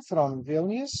Madeira from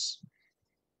Vilnius.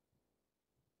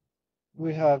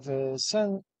 We have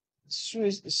some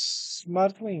Swiss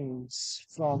smart wings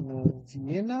from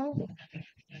Vienna.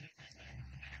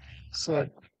 So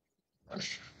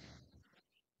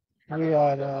we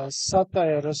are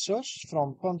SATA Aerosource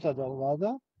from Ponta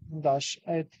Delgada,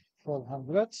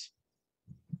 -8400.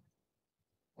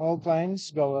 All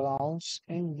planes go around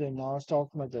in the north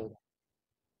of Madeira.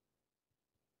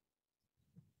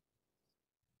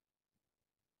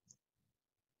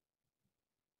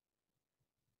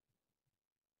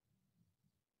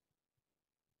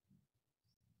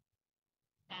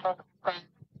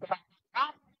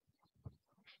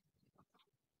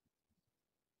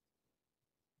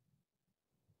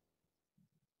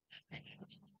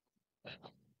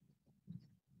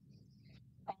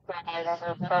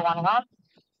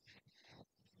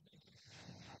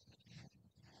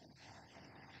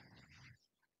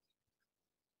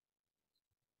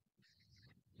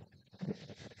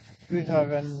 We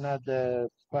have another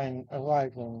plane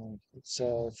arriving. It's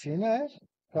a Finnair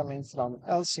coming from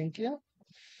Helsinki.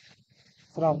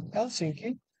 From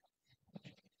Helsinki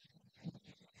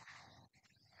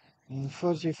in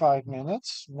 45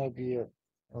 minutes, maybe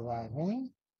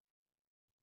arriving.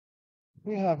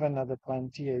 We have another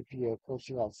plane TAP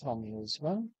Portugal from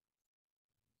Lisbon.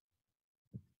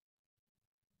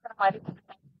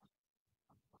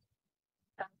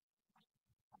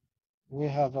 We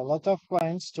have a lot of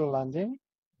planes to landing,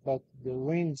 but the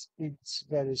wind is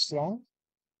very strong.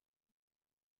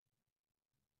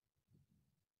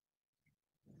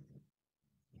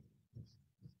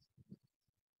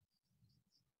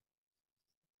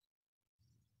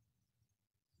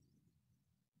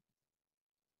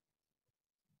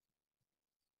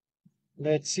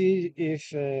 Let's see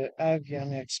if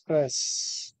Avian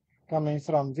Express coming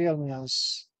from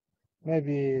Vilnius,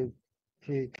 maybe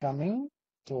he coming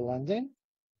to London.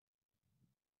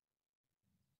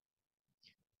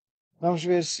 Vamos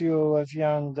ver se o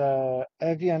avião da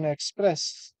Avian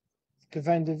Express, que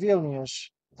vem de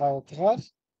Vilnius, vai aterrar.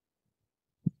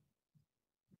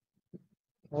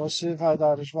 Ou se vai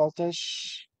dar as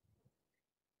voltas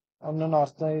no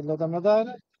norte da Ilha da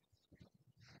Madeira,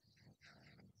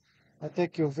 até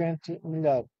que o vento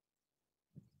melhore.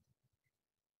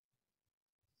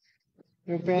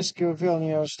 Eu penso que o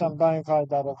Vilnius também vai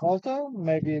dar a volta.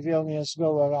 Maybe Vilnius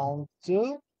go around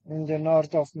too, in the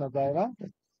north of Madeira.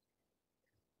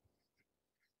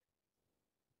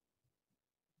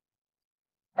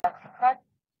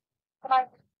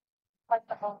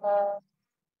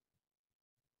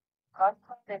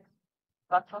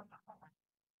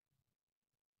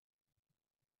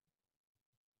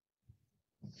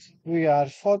 We are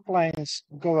 4 planes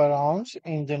go around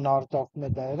in the north of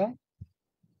Madeira.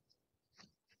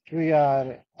 We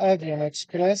are Avian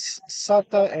Express,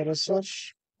 SATA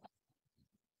Aerosorge.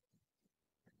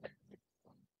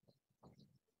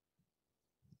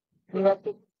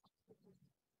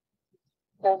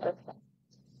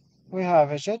 We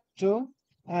have a jet too,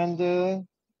 and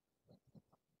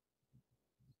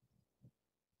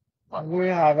we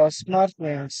have a smart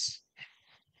wings.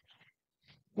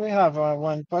 We have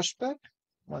one pushback.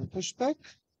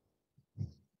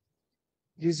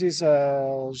 This is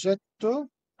a jet two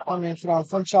coming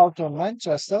from Charlton,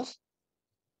 Manchester.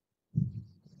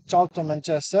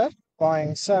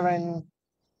 Boeing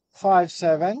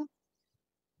 757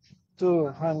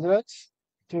 200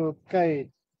 to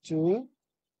K2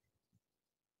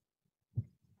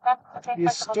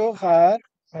 is too hard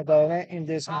in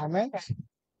this moment.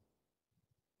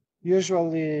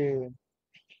 Usually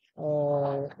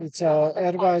it's a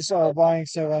Airbus or Boeing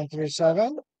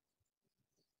 737.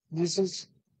 This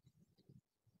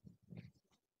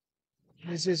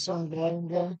is on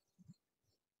Boeing.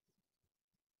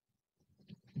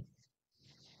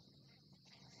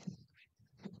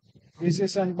 This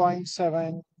is on Boeing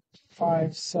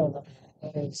 757.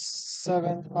 It's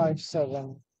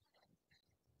 757.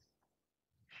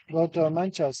 Go to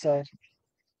Manchester.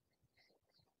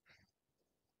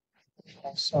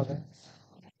 Oh, sorry.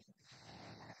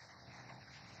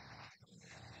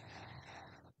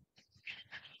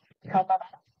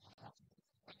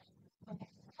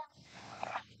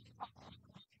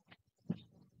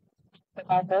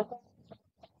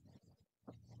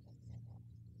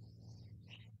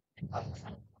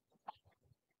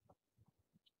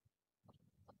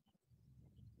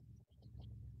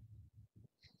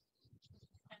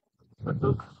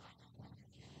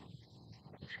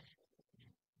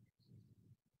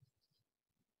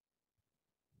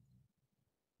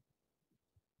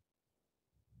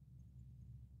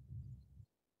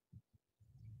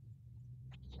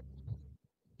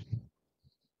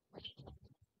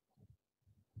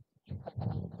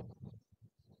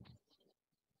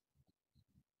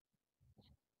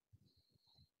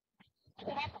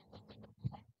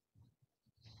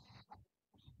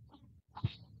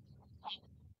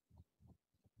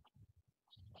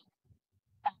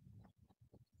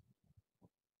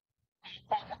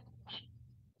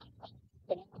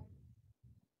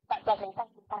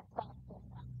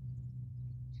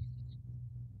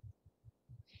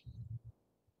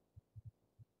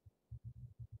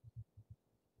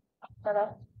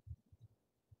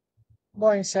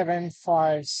 Boeing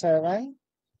 757.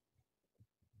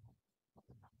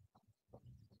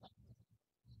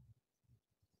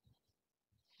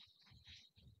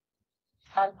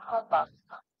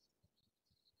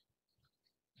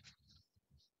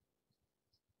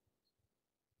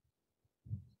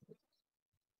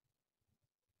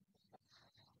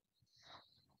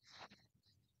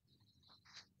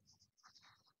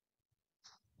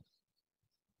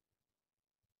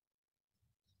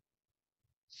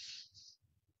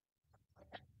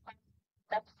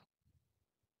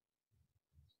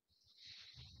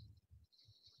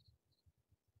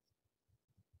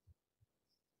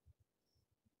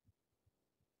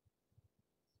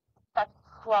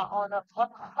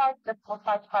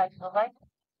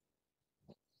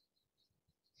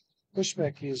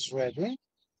 Pushback is ready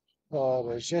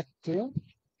for jet 2.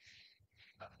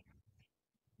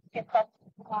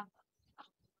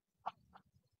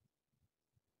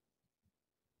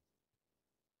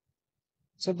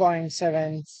 So Boeing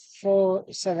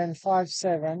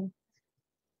 757.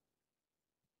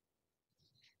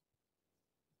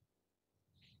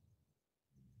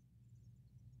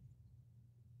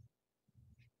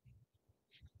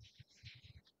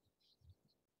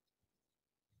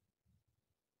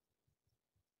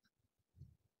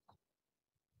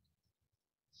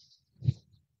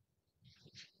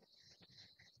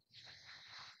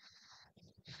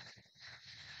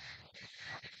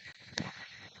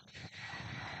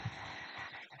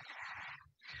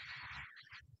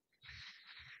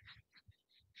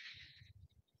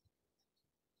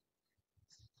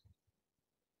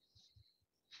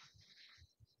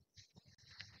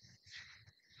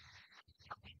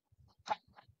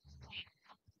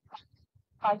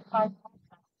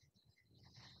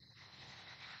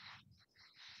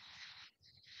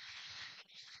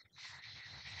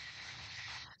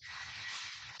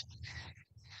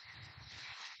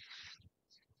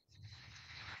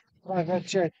 Private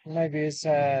jet, maybe it's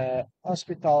a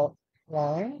hospital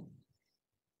line,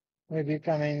 maybe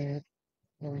coming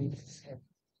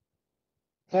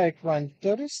take one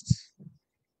tourist.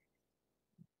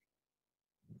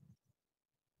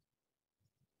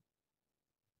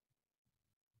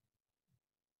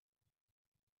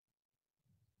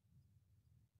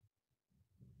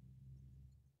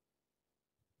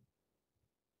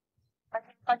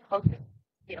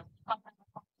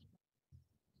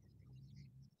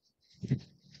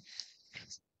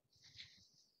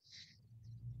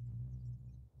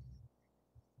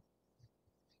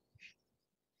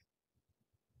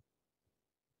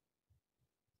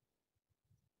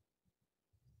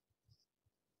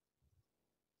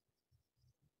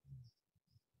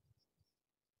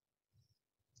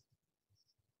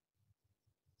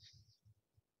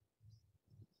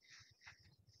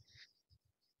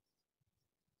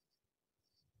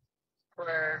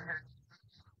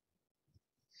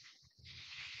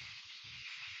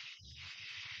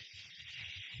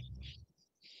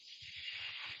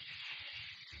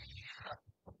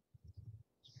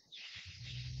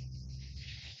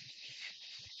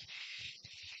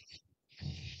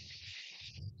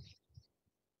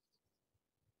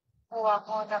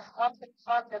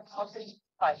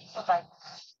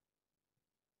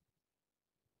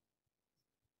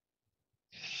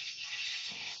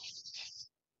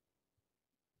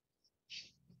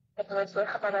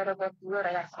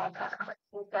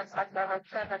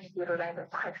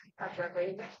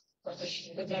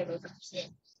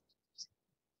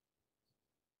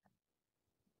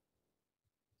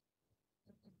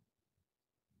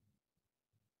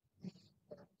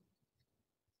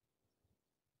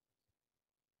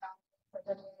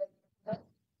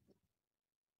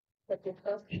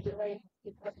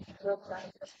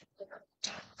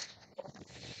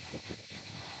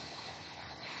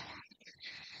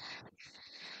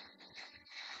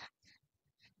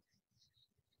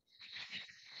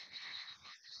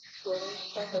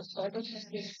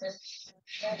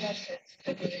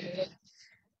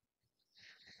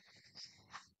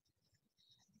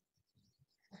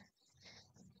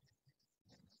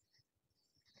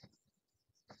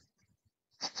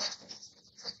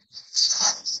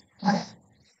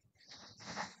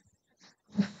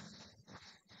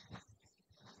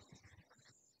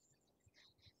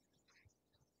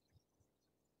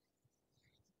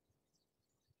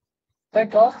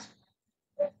 Takeoff.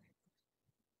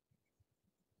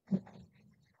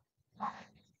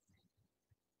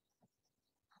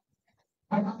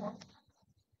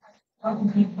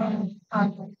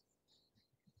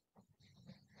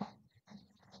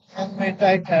 And we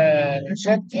take a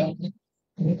jet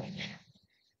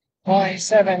Boeing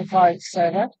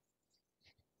 757.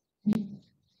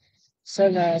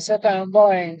 c'est un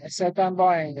Boeing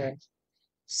 757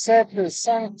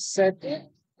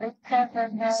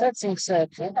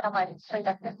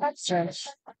 757 gente.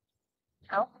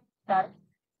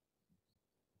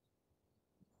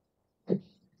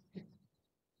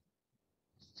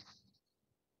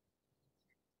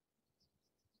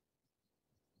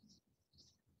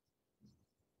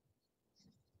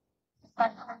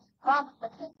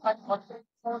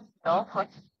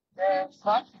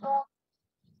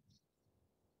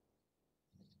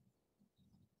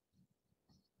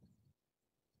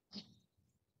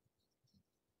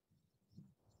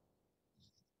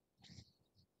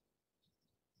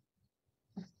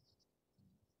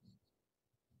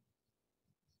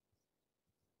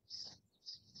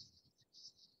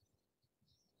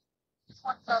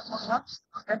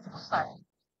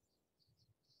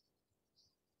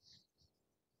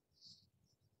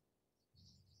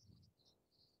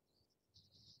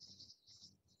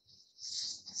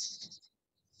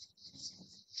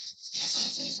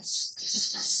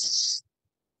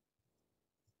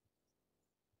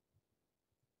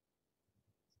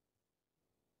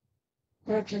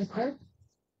 Virgin Group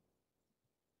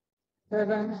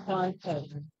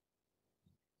 757.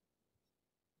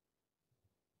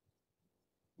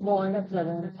 Boeing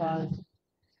 757.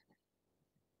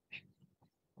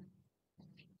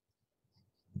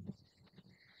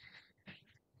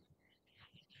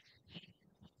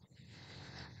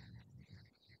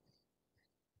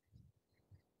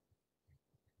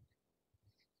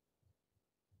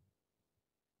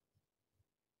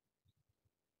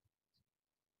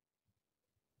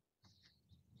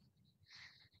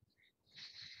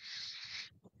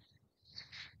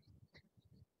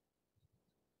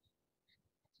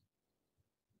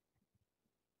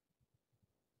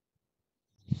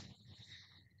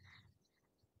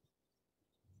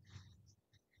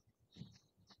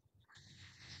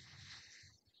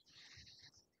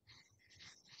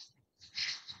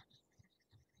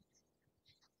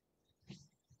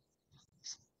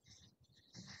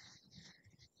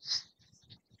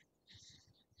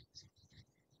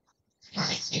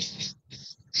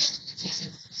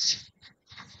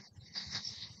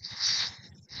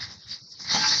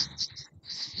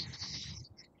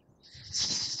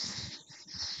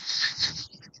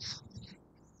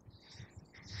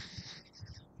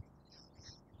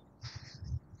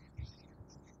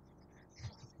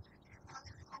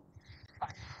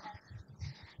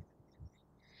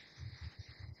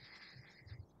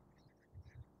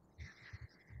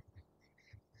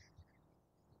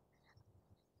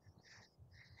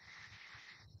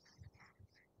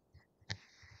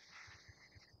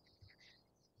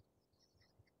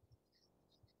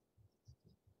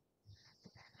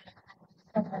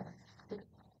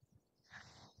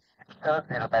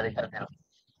 Zero, Madeira, zero.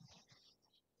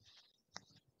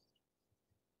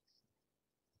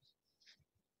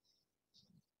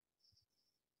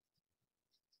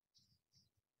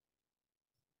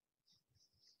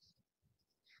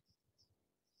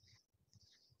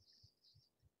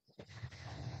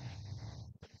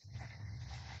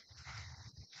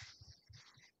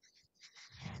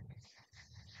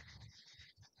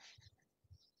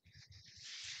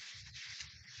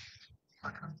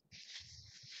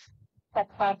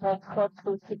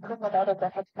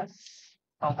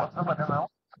 Não posso mandar, não.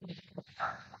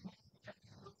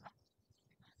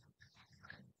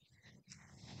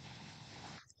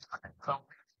 Então,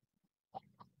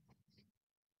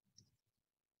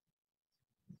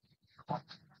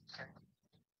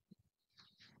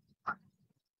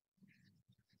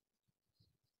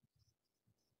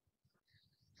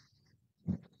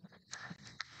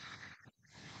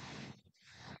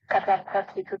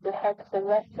 capacity to the head, the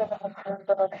rest of the oxygen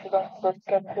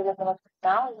get to the north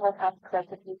now, you will have to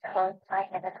because I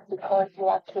have it because you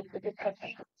are keep the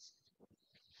detention.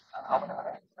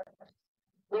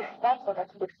 We start with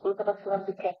it, which we will soon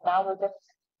become now with it.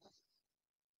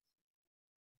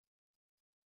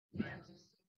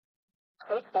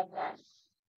 Take that.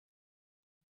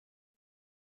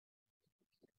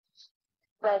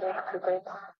 Ready to break.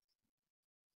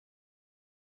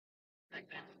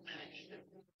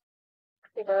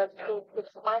 Figure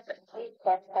 265 and 3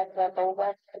 at level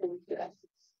 1 3 0.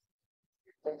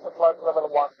 Flight level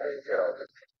 130.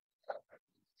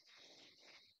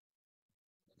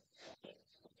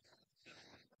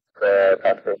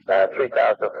 That's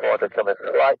 3,400 coming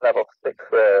flight level 6,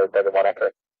 Devon 1 Echo.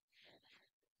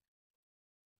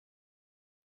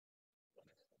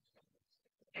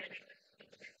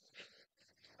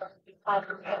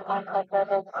 Contact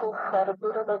level 2 for the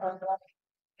Buddha level 1.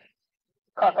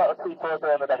 Contact 3 for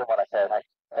the Devon 1 Echo.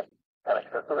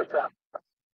 Connection to the ground.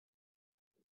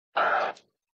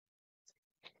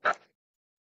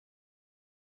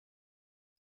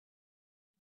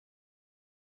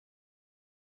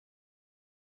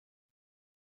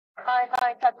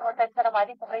 나이차 호텔처럼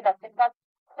많이 거의 다 생각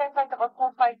생각하고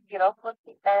공부할 길어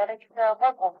그렇기 때문에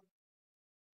하고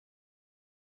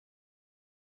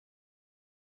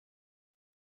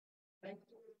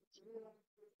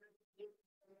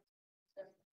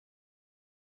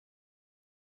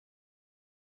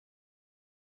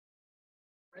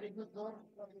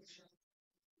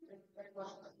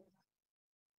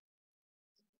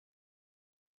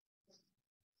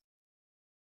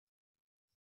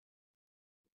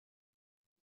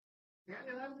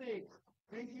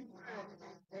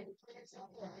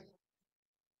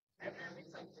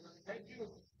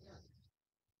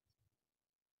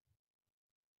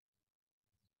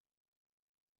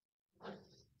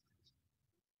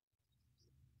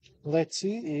Let's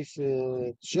see if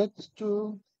Jet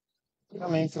 2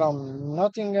 coming from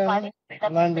Nottingham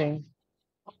landing.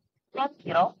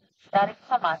 1km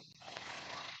나리카만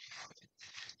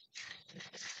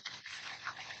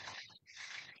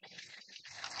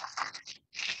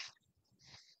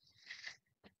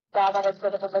나가는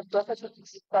거는 몇에서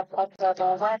진짜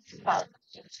너무 했다.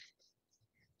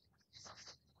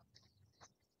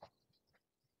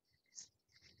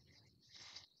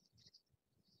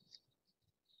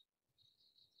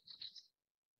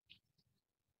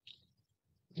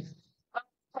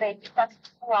 Frente, tá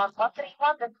voando, mostra aí,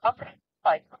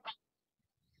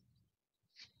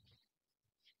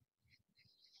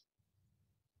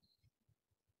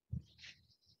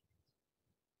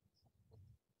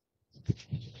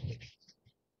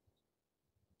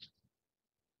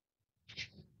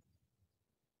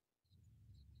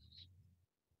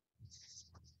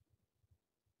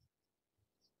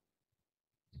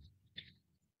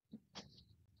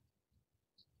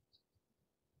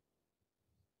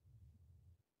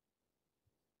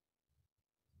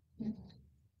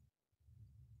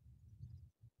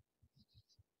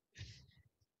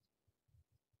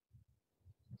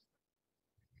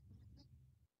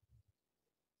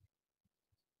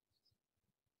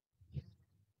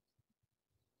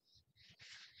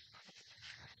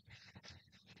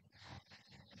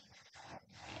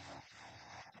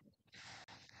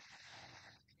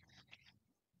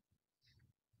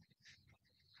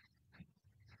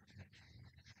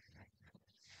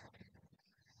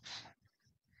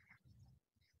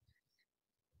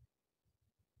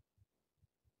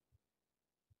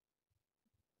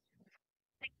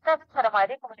 Sabe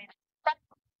Maria, como ele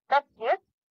tá here,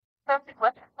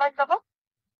 consequence, mas tá bom?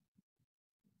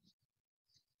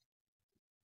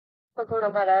 Segura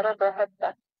amarela da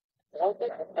reta.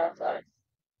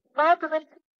 Mas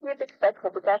you'd expect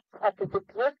for the best at the good,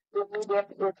 the medium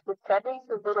is the setting,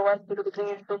 the little one to the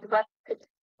green, the black,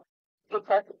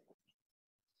 because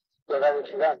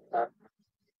I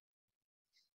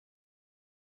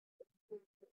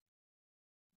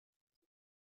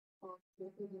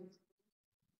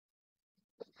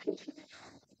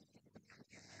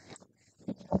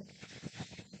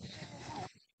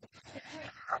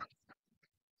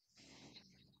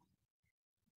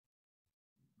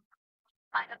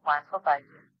just want for five.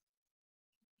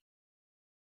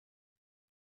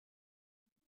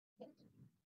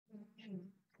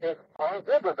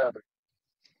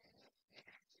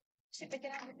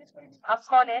 I'm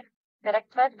calling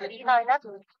director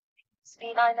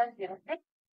 3906.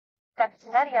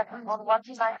 Taxiler yakın on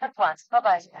 1991. Bye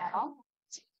bye.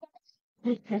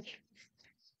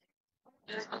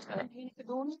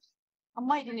 I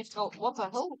might even go, what the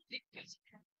hell?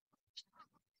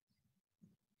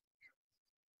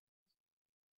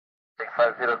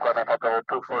 Five zero seven Hotel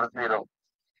 240.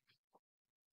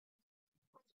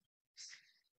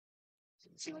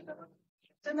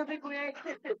 To nawiguję.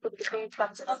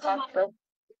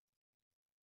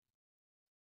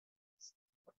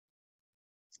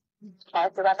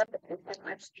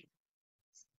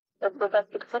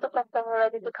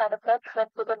 Ready to kind of prep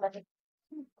for the money.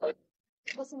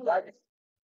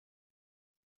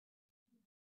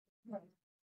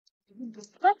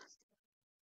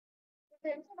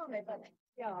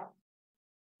 Ja.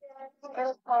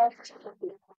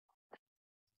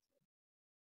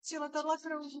 Zullen we dat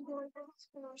lekker over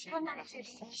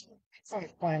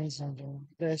Five planes and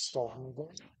they're stopping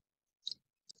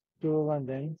to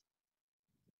London.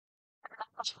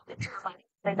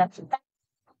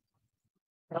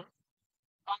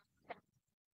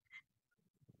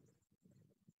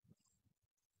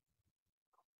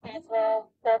 And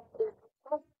that is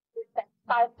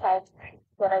 5 times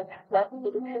that I left the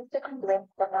acoustic strength,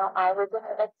 but now I was in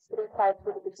the next 3 times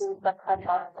with the disease, but I'm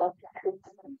not going to.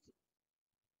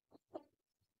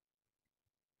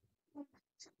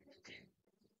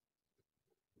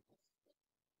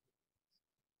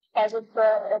 I was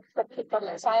expected from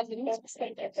the science and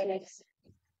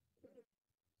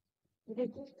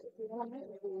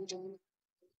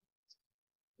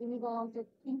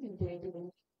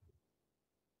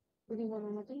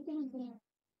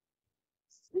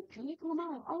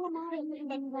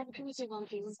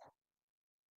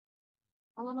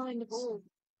Allemaal in de bol.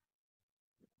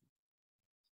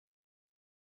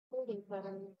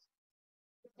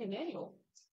 Nee, joh.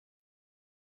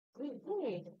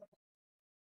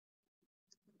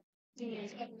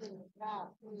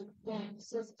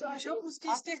 Acho que os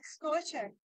que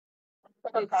escocha.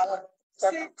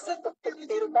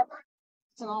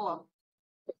 Z'n allen.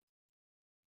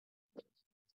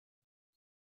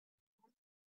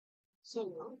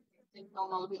 Zo, ik denk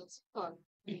allemaal weer het spel.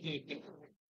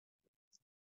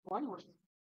 Mooi hoor.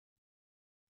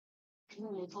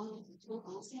 Nee, dan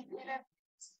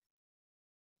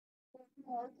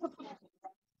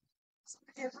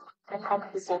Tem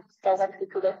como se pegar aqui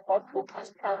tudo é foto, tá?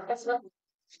 Pessoa.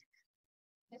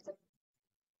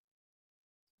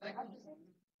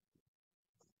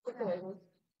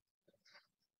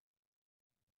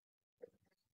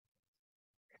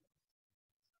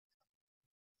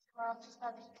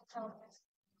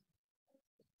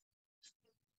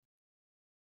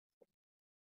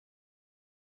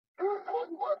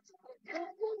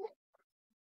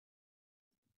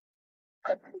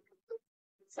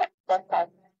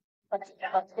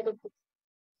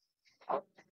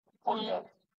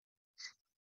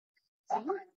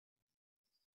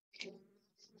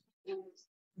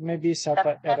 Maybe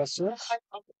SATA error source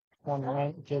on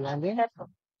the landing.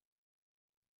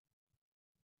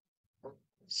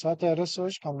 SATA error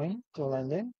source coming to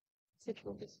landing.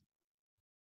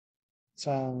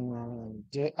 Zijn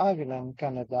de Aviation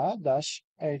Canada dash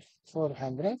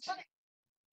 8400.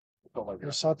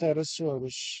 O SATA error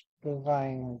source que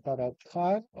vem para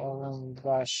aterrar é um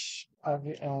dash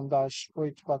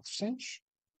 8400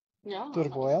 Ja.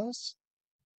 Turbo Hélice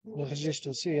de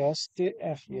registro Este.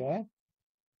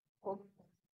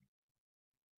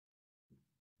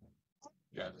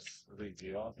 Ja, dat is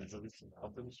ideaal. En zo is het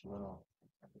anders, maar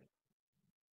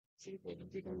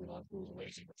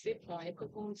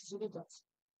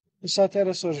O SATA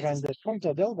error source vem da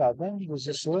Ponta Delgada dos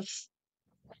Açores.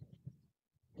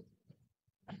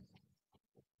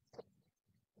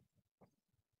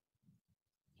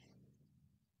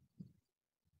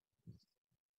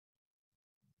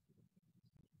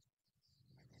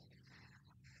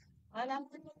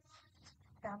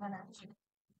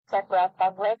 Separate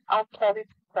public, I'll carry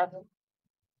seven.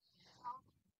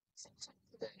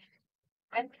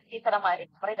 And if I'm right,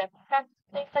 right at ten,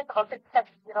 they say contact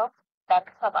 70,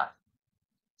 back Sabah.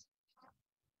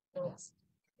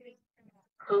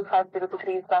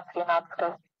 250 back in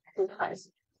after 25.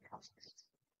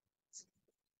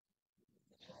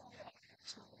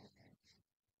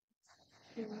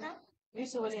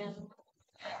 Wieso weer?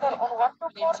 So on what to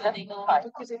Neem ze for dingen al five.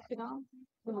 wat gezegd gedaan.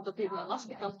 Je moet op je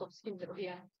lastig kan op kinderen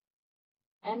weer.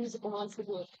 En ze komen aan het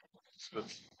gebeuren.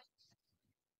 split.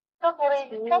 So for a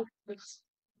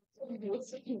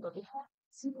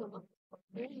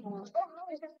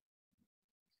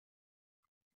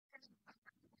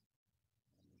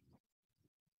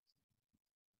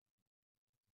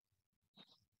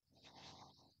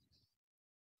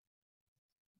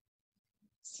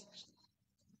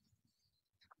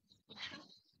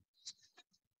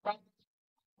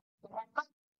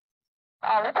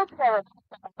let us have it.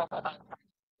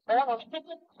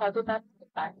 I do not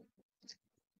decide.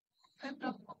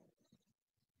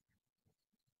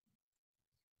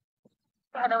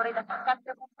 Had already discussed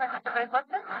the question.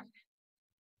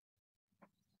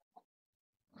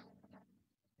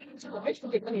 Weet je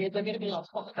wat ik niet ben meer bij ons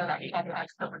Can I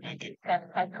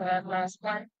have last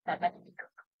one?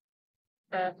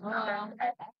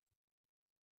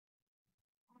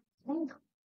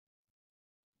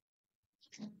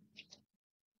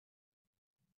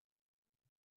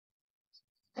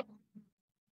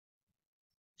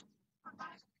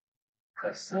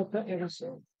 SATA error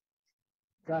source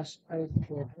dash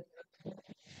 8400.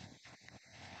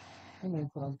 Coming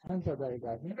from Ponta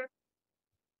Delgada.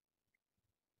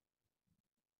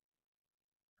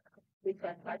 We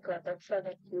can calculate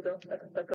the